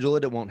don't schedule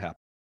it, it won't happen.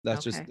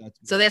 That's Okay. that's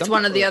So me. that's Some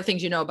one of people the are- other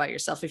things you know about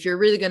yourself. If you're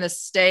really going to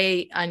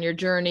stay on your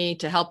journey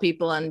to help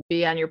people and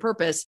be on your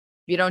purpose,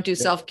 if you don't do Yep.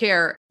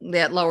 self-care,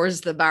 that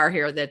lowers the bar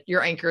here, that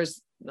your anchor's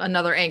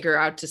another anchor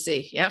out to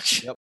sea. Yep.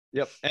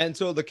 Yep. And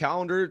so the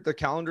calendar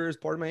is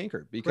part of my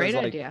anchor, because Great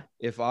like idea.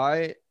 if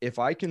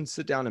I can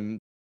sit down and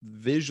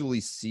visually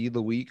see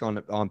the week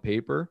on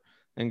paper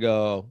and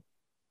go,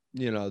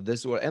 this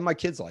is what, and my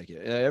kids like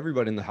it.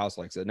 Everybody in the house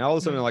likes it. Now all of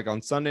a sudden, like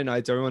on Sunday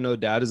nights, everyone knows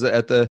dad is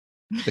at the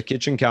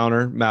kitchen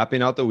counter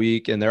mapping out the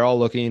week, and they're all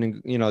looking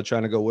and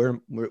trying to go,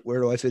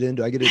 where do I fit in?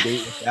 Do I get a date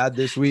with dad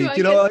this week?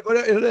 Like what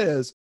it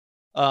is.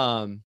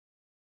 And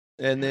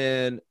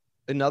then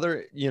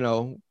another,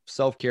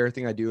 self-care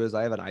thing I do is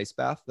I have an ice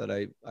bath that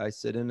I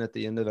sit in at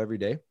the end of every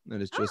day.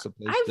 And it's just a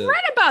place I've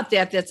read about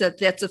that. That's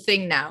a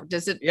thing now.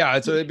 Does it? Yeah.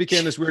 So it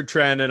became this weird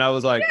trend, and I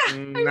was like, I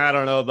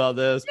don't know about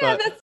this,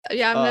 but I'm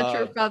not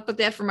sure about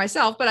that for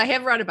myself, but I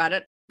have read about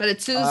it. But it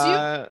soothes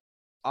you.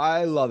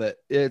 I love it.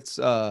 It's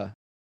well,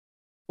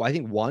 I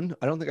think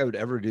I don't think I would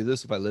ever do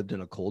this if I lived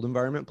in a cold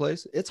environment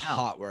place. It's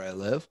hot where I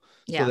live.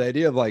 So the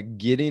idea of like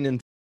getting in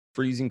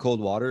freezing cold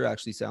water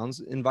actually sounds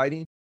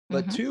inviting.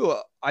 But two,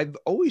 I've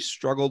always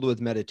struggled with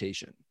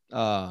meditation.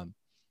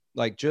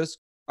 Like just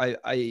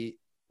I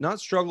not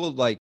struggled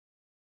like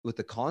with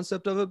the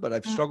concept of it, but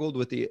I've struggled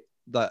with the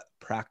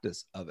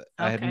practice of it.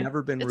 I have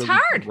never been really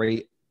hard.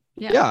 great.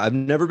 Yeah, I've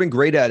never been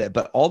great at it.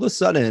 But all of a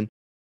sudden,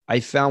 I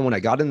found when I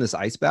got in this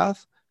ice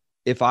bath,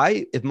 if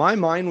my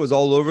mind was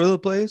all over the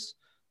place,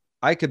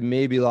 I could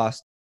maybe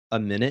last a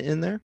minute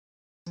in there.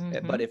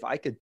 But if I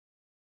could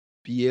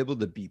be able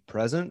to be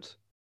present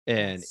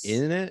and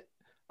in it,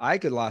 I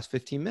could last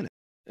 15 minutes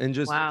and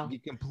just be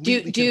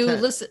completely do you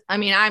listen? I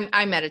mean,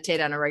 I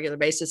meditate on a regular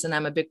basis, and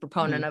I'm a big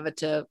proponent of it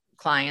to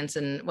clients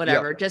and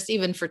whatever, just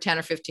even for 10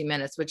 or 15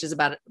 minutes, which is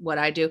about what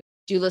I do.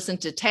 Do you listen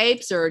to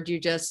tapes, or do you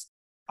just?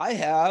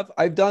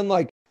 I've done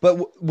like, but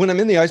when I'm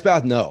in the ice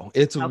bath, no,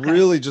 it's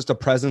really just a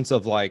presence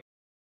of like,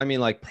 I mean,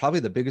 like probably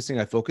the biggest thing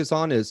I focus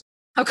on is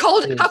how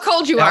cold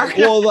you are.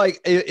 Well, like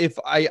if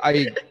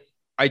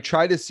I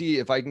try to see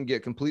if I can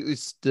get completely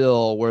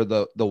still where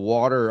the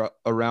water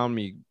around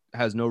me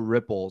has no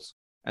ripples.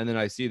 And then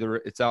I see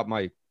it's out,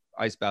 my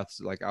ice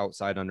bath's like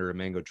outside under a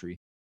mango tree.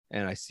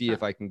 And I see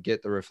if I can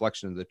get the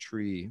reflection of the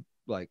tree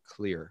like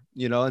clear,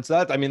 and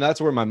so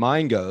that's where my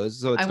mind goes.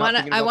 So it's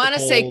I want to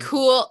say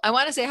cool. I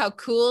want to say how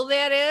cool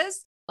that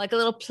is. Like a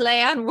little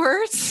play on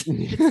words.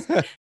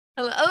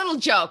 A little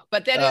joke,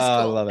 but that is cool.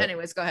 I love it.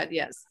 Anyways, go ahead.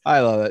 Yes. I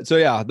love it. So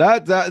yeah,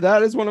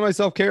 that is one of my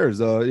self-cares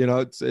though.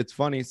 It's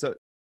funny. So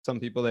some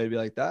people, they'd be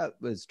like, that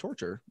is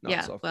torture.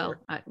 Not self-care.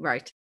 Well,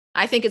 right.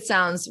 I think it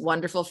sounds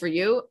wonderful for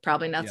you.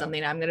 Probably not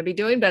something I'm going to be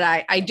doing, but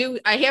I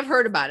have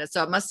heard about it.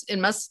 So it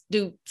must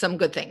do some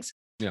good things.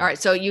 Yeah. All right.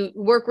 So you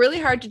work really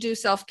hard to do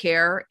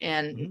self-care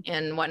and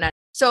whatnot.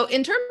 So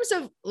in terms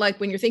of like,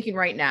 when you're thinking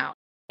right now,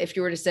 if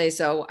you were to say,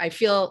 so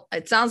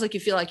it sounds like you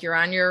feel like you're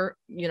on your,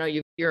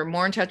 you're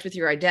more in touch with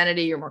your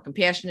identity, you're more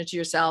compassionate to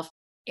yourself,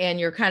 and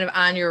you're kind of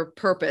on your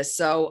purpose.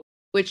 So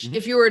which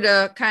if you were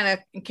to kind of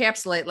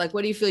encapsulate, like,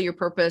 what do you feel your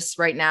purpose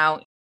right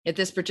now at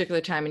this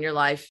particular time in your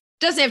life?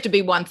 It doesn't have to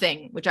be one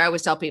thing, which I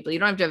always tell people, you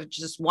don't have to have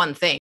just one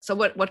thing. So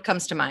what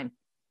comes to mind?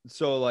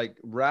 So like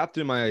wrapped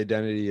in my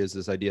identity is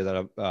this idea that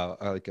I'm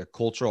like a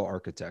cultural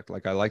architect.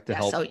 Like I like to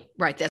help. So,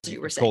 right. That's what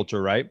you were saying.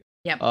 Culture, right?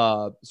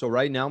 Yeah. So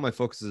right now my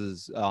focus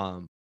is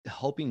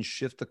helping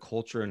shift the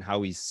culture and how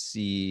we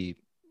see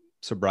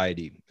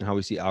sobriety and how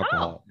we see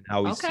alcohol and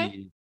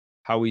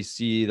how we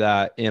see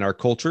that in our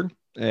culture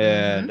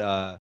and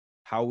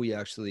how we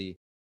actually,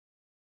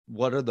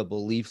 what are the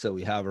beliefs that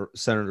we have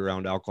centered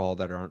around alcohol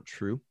that aren't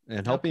true,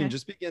 and helping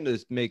just begin to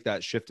make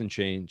that shift and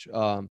change.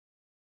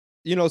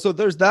 So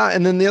there's that.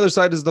 And then the other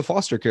side is the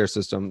foster care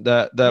system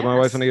that my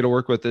wife and I get to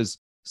work with. Is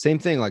same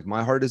thing. Like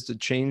my heart is to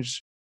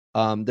change.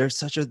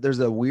 There's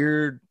a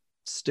weird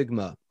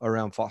stigma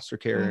around foster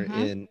care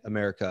in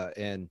America,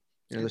 and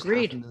there's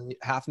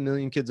half a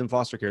million kids in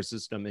foster care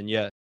system, and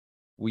yet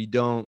we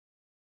don't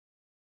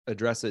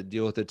address it,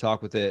 deal with it,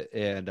 talk with it,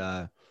 and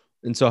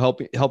so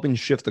helping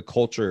shift the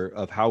culture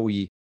of how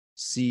we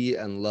see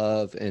and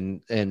love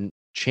and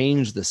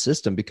change the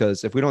system.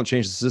 Because if we don't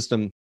change the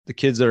system, the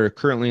kids that are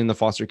currently in the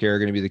foster care are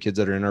going to be the kids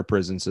that are in our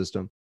prison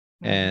system,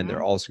 and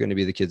they're also going to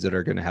be the kids that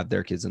are going to have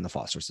their kids in the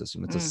foster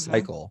system. It's a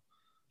cycle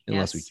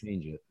unless we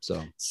change it.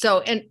 So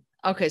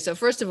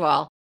first of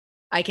all,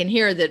 I can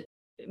hear that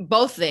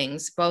both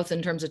things, both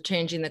in terms of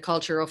changing the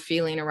cultural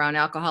feeling around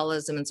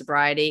alcoholism and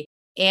sobriety,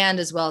 and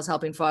as well as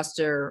helping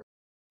foster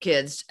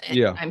kids.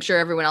 Yeah. I'm sure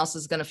everyone else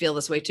is going to feel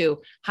this way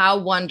too. How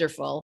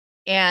wonderful.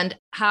 And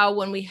how,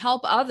 when we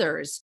help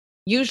others,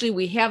 usually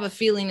we have a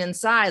feeling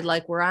inside,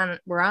 like we're on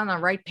the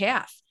right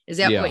path. Is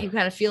that what you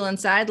kind of feel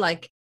inside?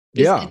 Like,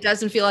 it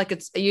doesn't feel like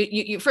it's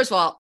you. First of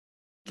all,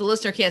 the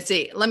listener can't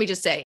see. Let me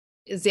just say,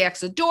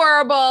 Zach's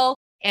adorable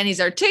and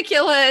he's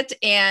articulate,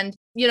 and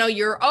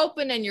you're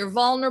open and you're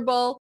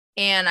vulnerable.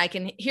 And I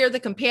can hear the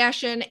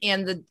compassion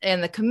and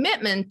the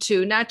commitment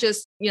to not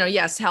just,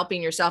 yes,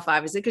 helping yourself,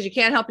 obviously, because you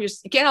can't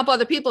help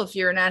other people if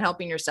you're not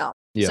helping yourself.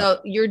 Yeah.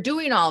 So you're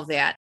doing all of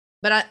that.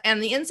 But on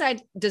the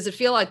inside, does it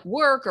feel like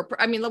work, or,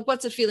 I mean,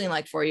 what's it feeling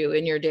like for you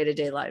in your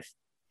day-to-day life?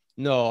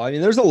 No, I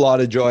mean, there's a lot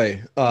of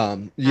joy.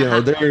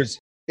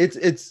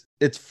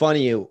 It's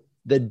funny.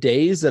 The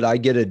days that I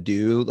get to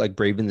do like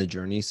Braving the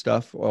Journey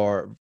stuff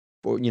or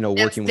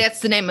working that's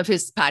the name of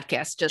his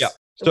podcast. Just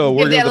so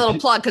give that a little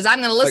plug, because I'm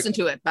going to listen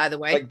to it, by the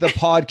way. Like the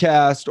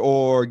podcast,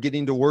 or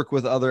getting to work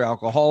with other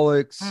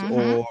alcoholics,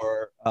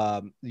 or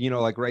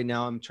like right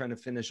now I'm trying to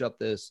finish up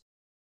this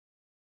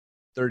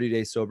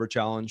 30-day sober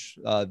challenge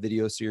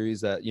video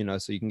series that,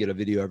 so you can get a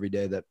video every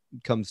day that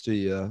comes to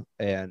you,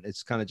 and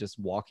it's kind of just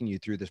walking you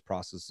through this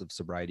process of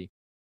sobriety.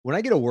 When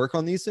I get to work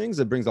on these things,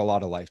 it brings a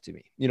lot of life to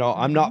me.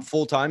 I'm not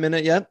full-time in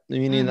it yet,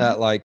 meaning that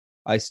like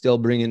I still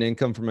bring in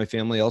income from my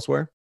family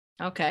elsewhere.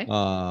 Okay.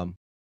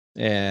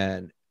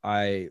 And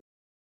I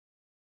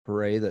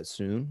pray that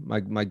soon,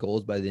 my goal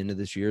is by the end of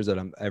this year is that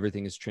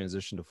everything is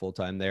transitioned to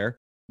full-time there.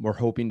 We're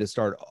hoping to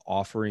start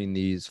offering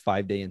these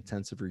 5-day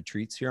intensive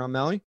retreats here on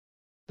Maui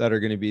that are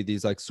going to be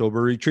these like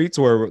sober retreats,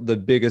 where the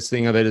biggest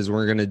thing of it is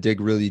we're going to dig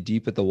really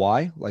deep at the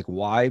why, like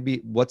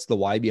what's the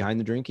why behind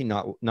the drinking,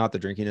 not the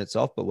drinking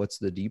itself, but what's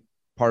the deep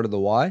part of the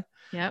why.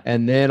 Yeah.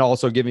 And then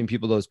also giving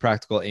people those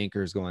practical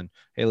anchors, going,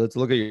 hey, let's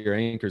look at your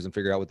anchors and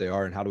figure out what they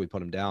are and how do we put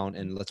them down,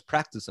 and let's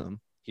practice them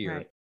here.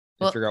 Right.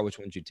 And figure out which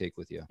ones you take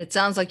with you. It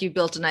sounds like you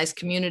built a nice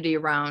community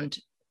around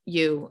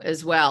you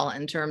as well,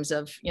 in terms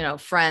of,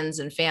 friends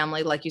and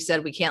family. Like you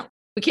said, we can't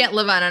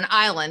live on an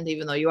island,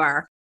 even though you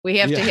are. We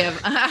have to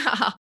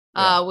have,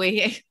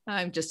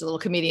 I'm just a little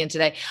comedian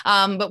today.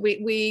 But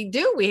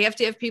we have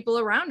to have people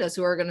around us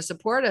who are going to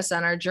support us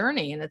on our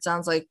journey. And it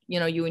sounds like,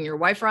 you and your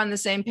wife are on the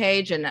same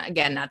page. And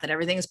again, not that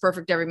everything is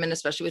perfect every minute,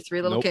 especially with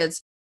 3 little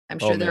kids. I'm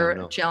sure there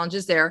are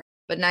challenges there,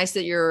 but nice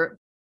that your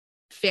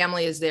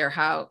family is there.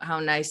 How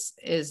nice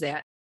is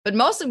that? But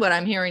mostly what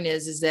I'm hearing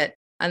is that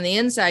on the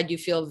inside, you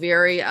feel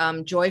very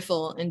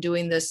joyful in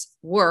doing this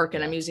work.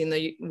 And I'm using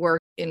the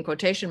work in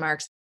quotation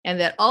marks. And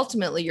that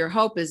ultimately your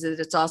hope is that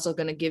it's also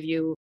going to give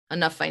you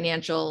enough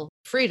financial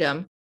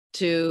freedom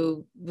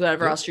to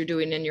whatever else you're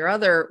doing in your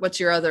other, what's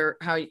your other,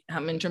 how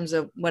in terms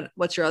of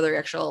what's your other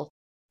actual,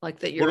 like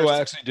that you're. What do I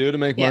actually do to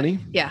make money?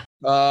 Yeah.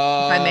 If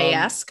I may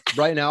ask.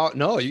 Right now,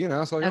 no, you can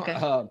ask.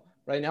 Okay.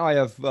 Right now I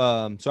have,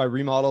 so I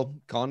remodel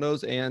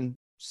condos and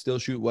still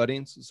shoot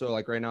weddings. So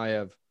like right now I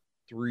have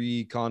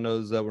 3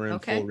 condos that we're in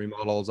full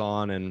remodels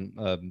on,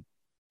 and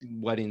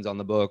weddings on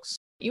the books.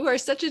 You are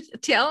such a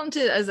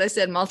talented, as I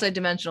said,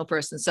 multidimensional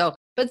person. So,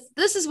 but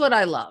this is what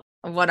I love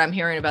of what I'm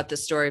hearing about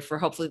this story for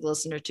hopefully the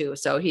listener too.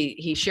 So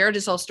he shared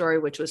his whole story,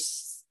 which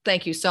was,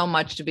 thank you so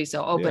much to be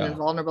so open and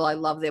vulnerable. I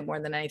love that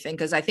more than anything,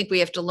 because I think we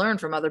have to learn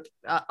from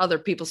other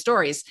people's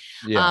stories.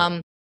 Yeah.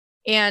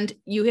 And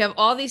you have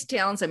all these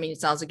talents. I mean,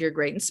 it sounds like you're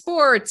great in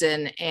sports,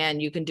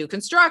 and you can do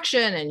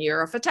construction, and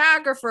you're a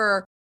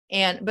photographer,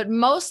 but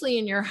mostly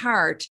in your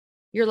heart,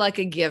 you're like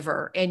a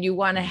giver, and you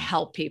want to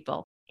help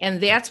people.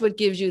 And that's what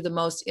gives you the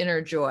most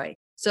inner joy.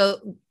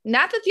 So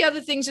not that the other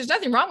things, there's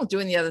nothing wrong with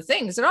doing the other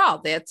things at all.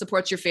 That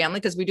supports your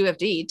family, because we do have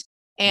to eat.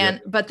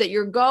 But that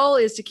your goal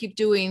is to keep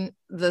doing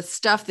the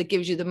stuff that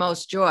gives you the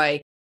most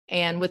joy,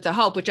 and with the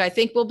hope, which I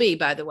think will be,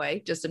 by the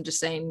way, I'm just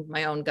saying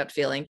my own gut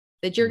feeling,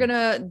 that you're going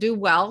to do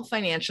well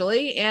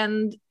financially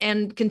and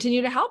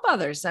continue to help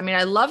others. I mean,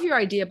 I love your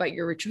idea about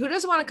your retreat. Who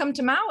doesn't want to come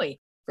to Maui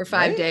for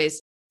 5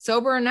 days,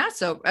 sober or not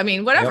sober? I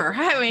mean, whatever.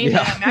 Yep. I mean,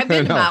 I've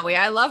been to Maui.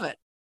 I love it.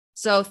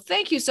 So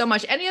thank you so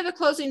much. Any other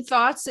closing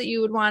thoughts that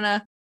you would want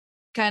to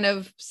kind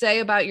of say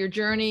about your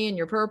journey and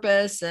your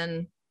purpose?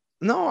 And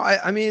no,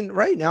 I mean,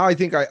 right now, I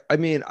think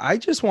I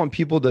just want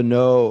people to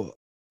know,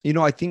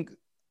 I think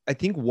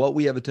what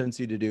we have a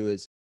tendency to do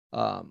is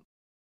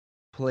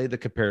play the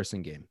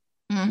comparison game.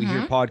 We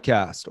hear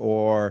podcast,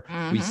 or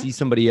we see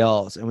somebody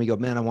else and we go,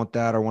 man, I want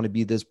that. I want to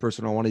be this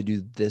person. I want to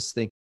do this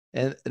thing.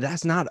 And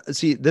that's not,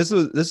 see, this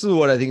is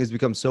what I think has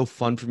become so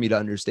fun for me to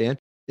understand,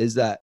 is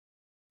that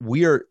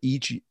we are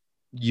each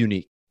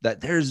unique,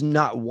 that there's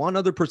not one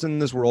other person in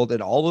this world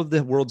in all of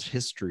the world's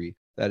history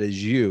that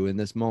is you in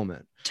this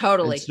moment.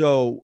 Totally. And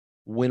so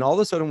when all of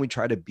a sudden we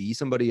try to be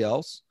somebody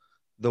else,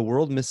 the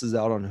world misses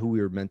out on who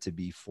we were meant to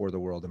be for the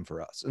world and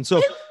for us. And so I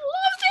love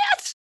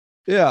that.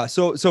 Yeah.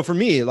 So for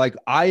me, like,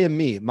 I am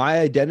me, my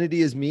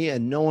identity is me,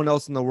 and no one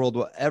else in the world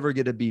will ever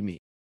get to be me.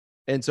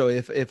 And so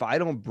if I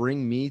don't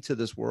bring me to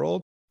this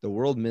world, the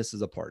world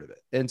misses a part of it.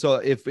 And so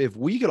if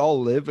we could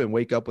all live and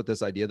wake up with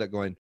this idea that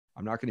going,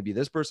 I'm not going to be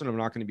this person, I'm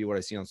not going to be what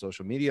I see on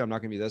social media, I'm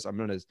not going to be this, I'm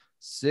going to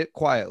sit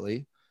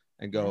quietly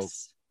and go,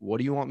 what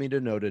do you want me to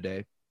know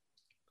today?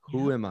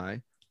 Who am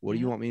I? What do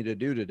you want me to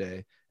do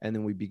today? And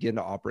then we begin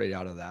to operate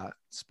out of that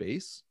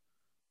space.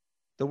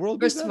 The world.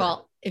 First of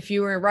all, if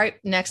you were right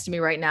next to me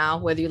right now,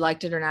 whether you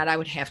liked it or not, I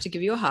would have to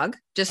give you a hug.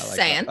 Just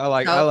saying. I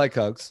like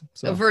hugs.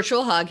 So. A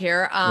virtual hug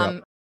here.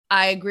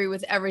 I agree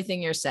with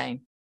everything you're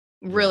saying.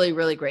 Really,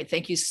 really great.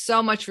 Thank you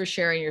so much for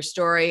sharing your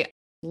story.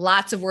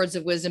 lots of words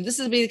of wisdom. This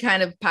would be the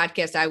kind of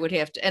podcast I would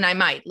have to, and I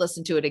might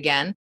listen to it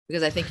again,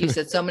 because I think you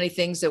said so many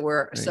things that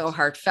were so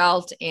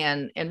heartfelt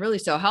and really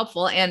so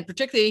helpful, and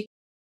particularly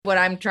what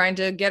I'm trying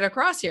to get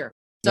across here.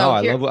 So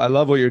I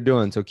love what you're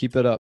doing. So keep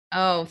it up.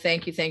 Oh,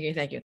 thank you. Thank you.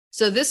 Thank you.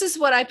 So this is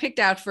what I picked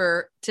out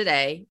for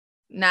today,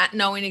 not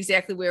knowing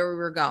exactly where we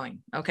were going.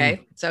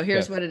 Okay. So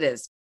here's what it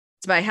is.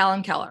 It's by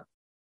Helen Keller.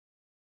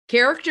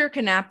 Character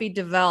cannot be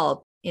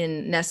developed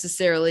in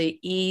necessarily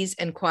ease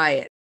and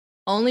quiet.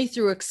 Only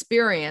through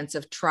experience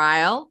of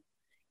trial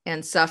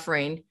and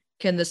suffering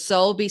can the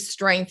soul be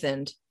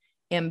strengthened,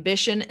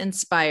 ambition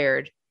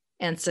inspired,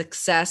 and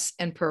success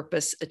and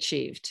purpose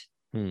achieved.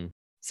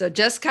 So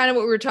just kind of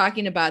what we were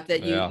talking about,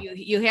 that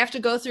you have to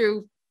go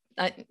through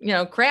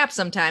crap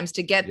sometimes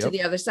to get to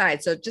the other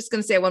side. So just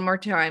going to say it one more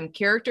time.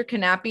 Character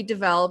cannot be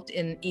developed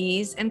in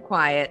ease and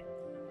quiet.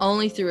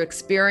 Only through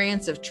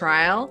experience of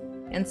trial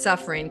and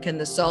suffering can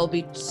the soul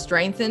be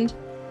strengthened,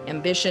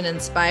 ambition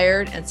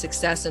inspired, and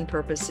success and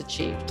purpose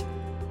achieved.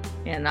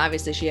 And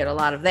obviously she had a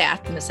lot of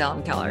that, Miss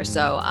Helen Keller.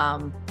 So I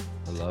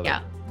love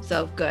it.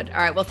 So good. All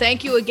right. Well,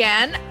 thank you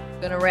again. I'm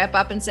going to wrap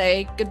up and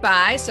say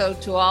goodbye. So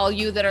to all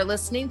you that are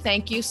listening,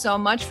 thank you so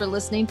much for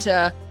listening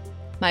to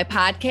my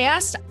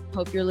podcast.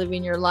 Hope you're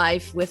living your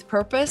life with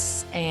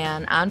purpose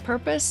and on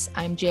purpose.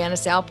 I'm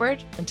Janice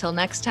Alpert. Until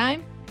next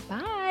time,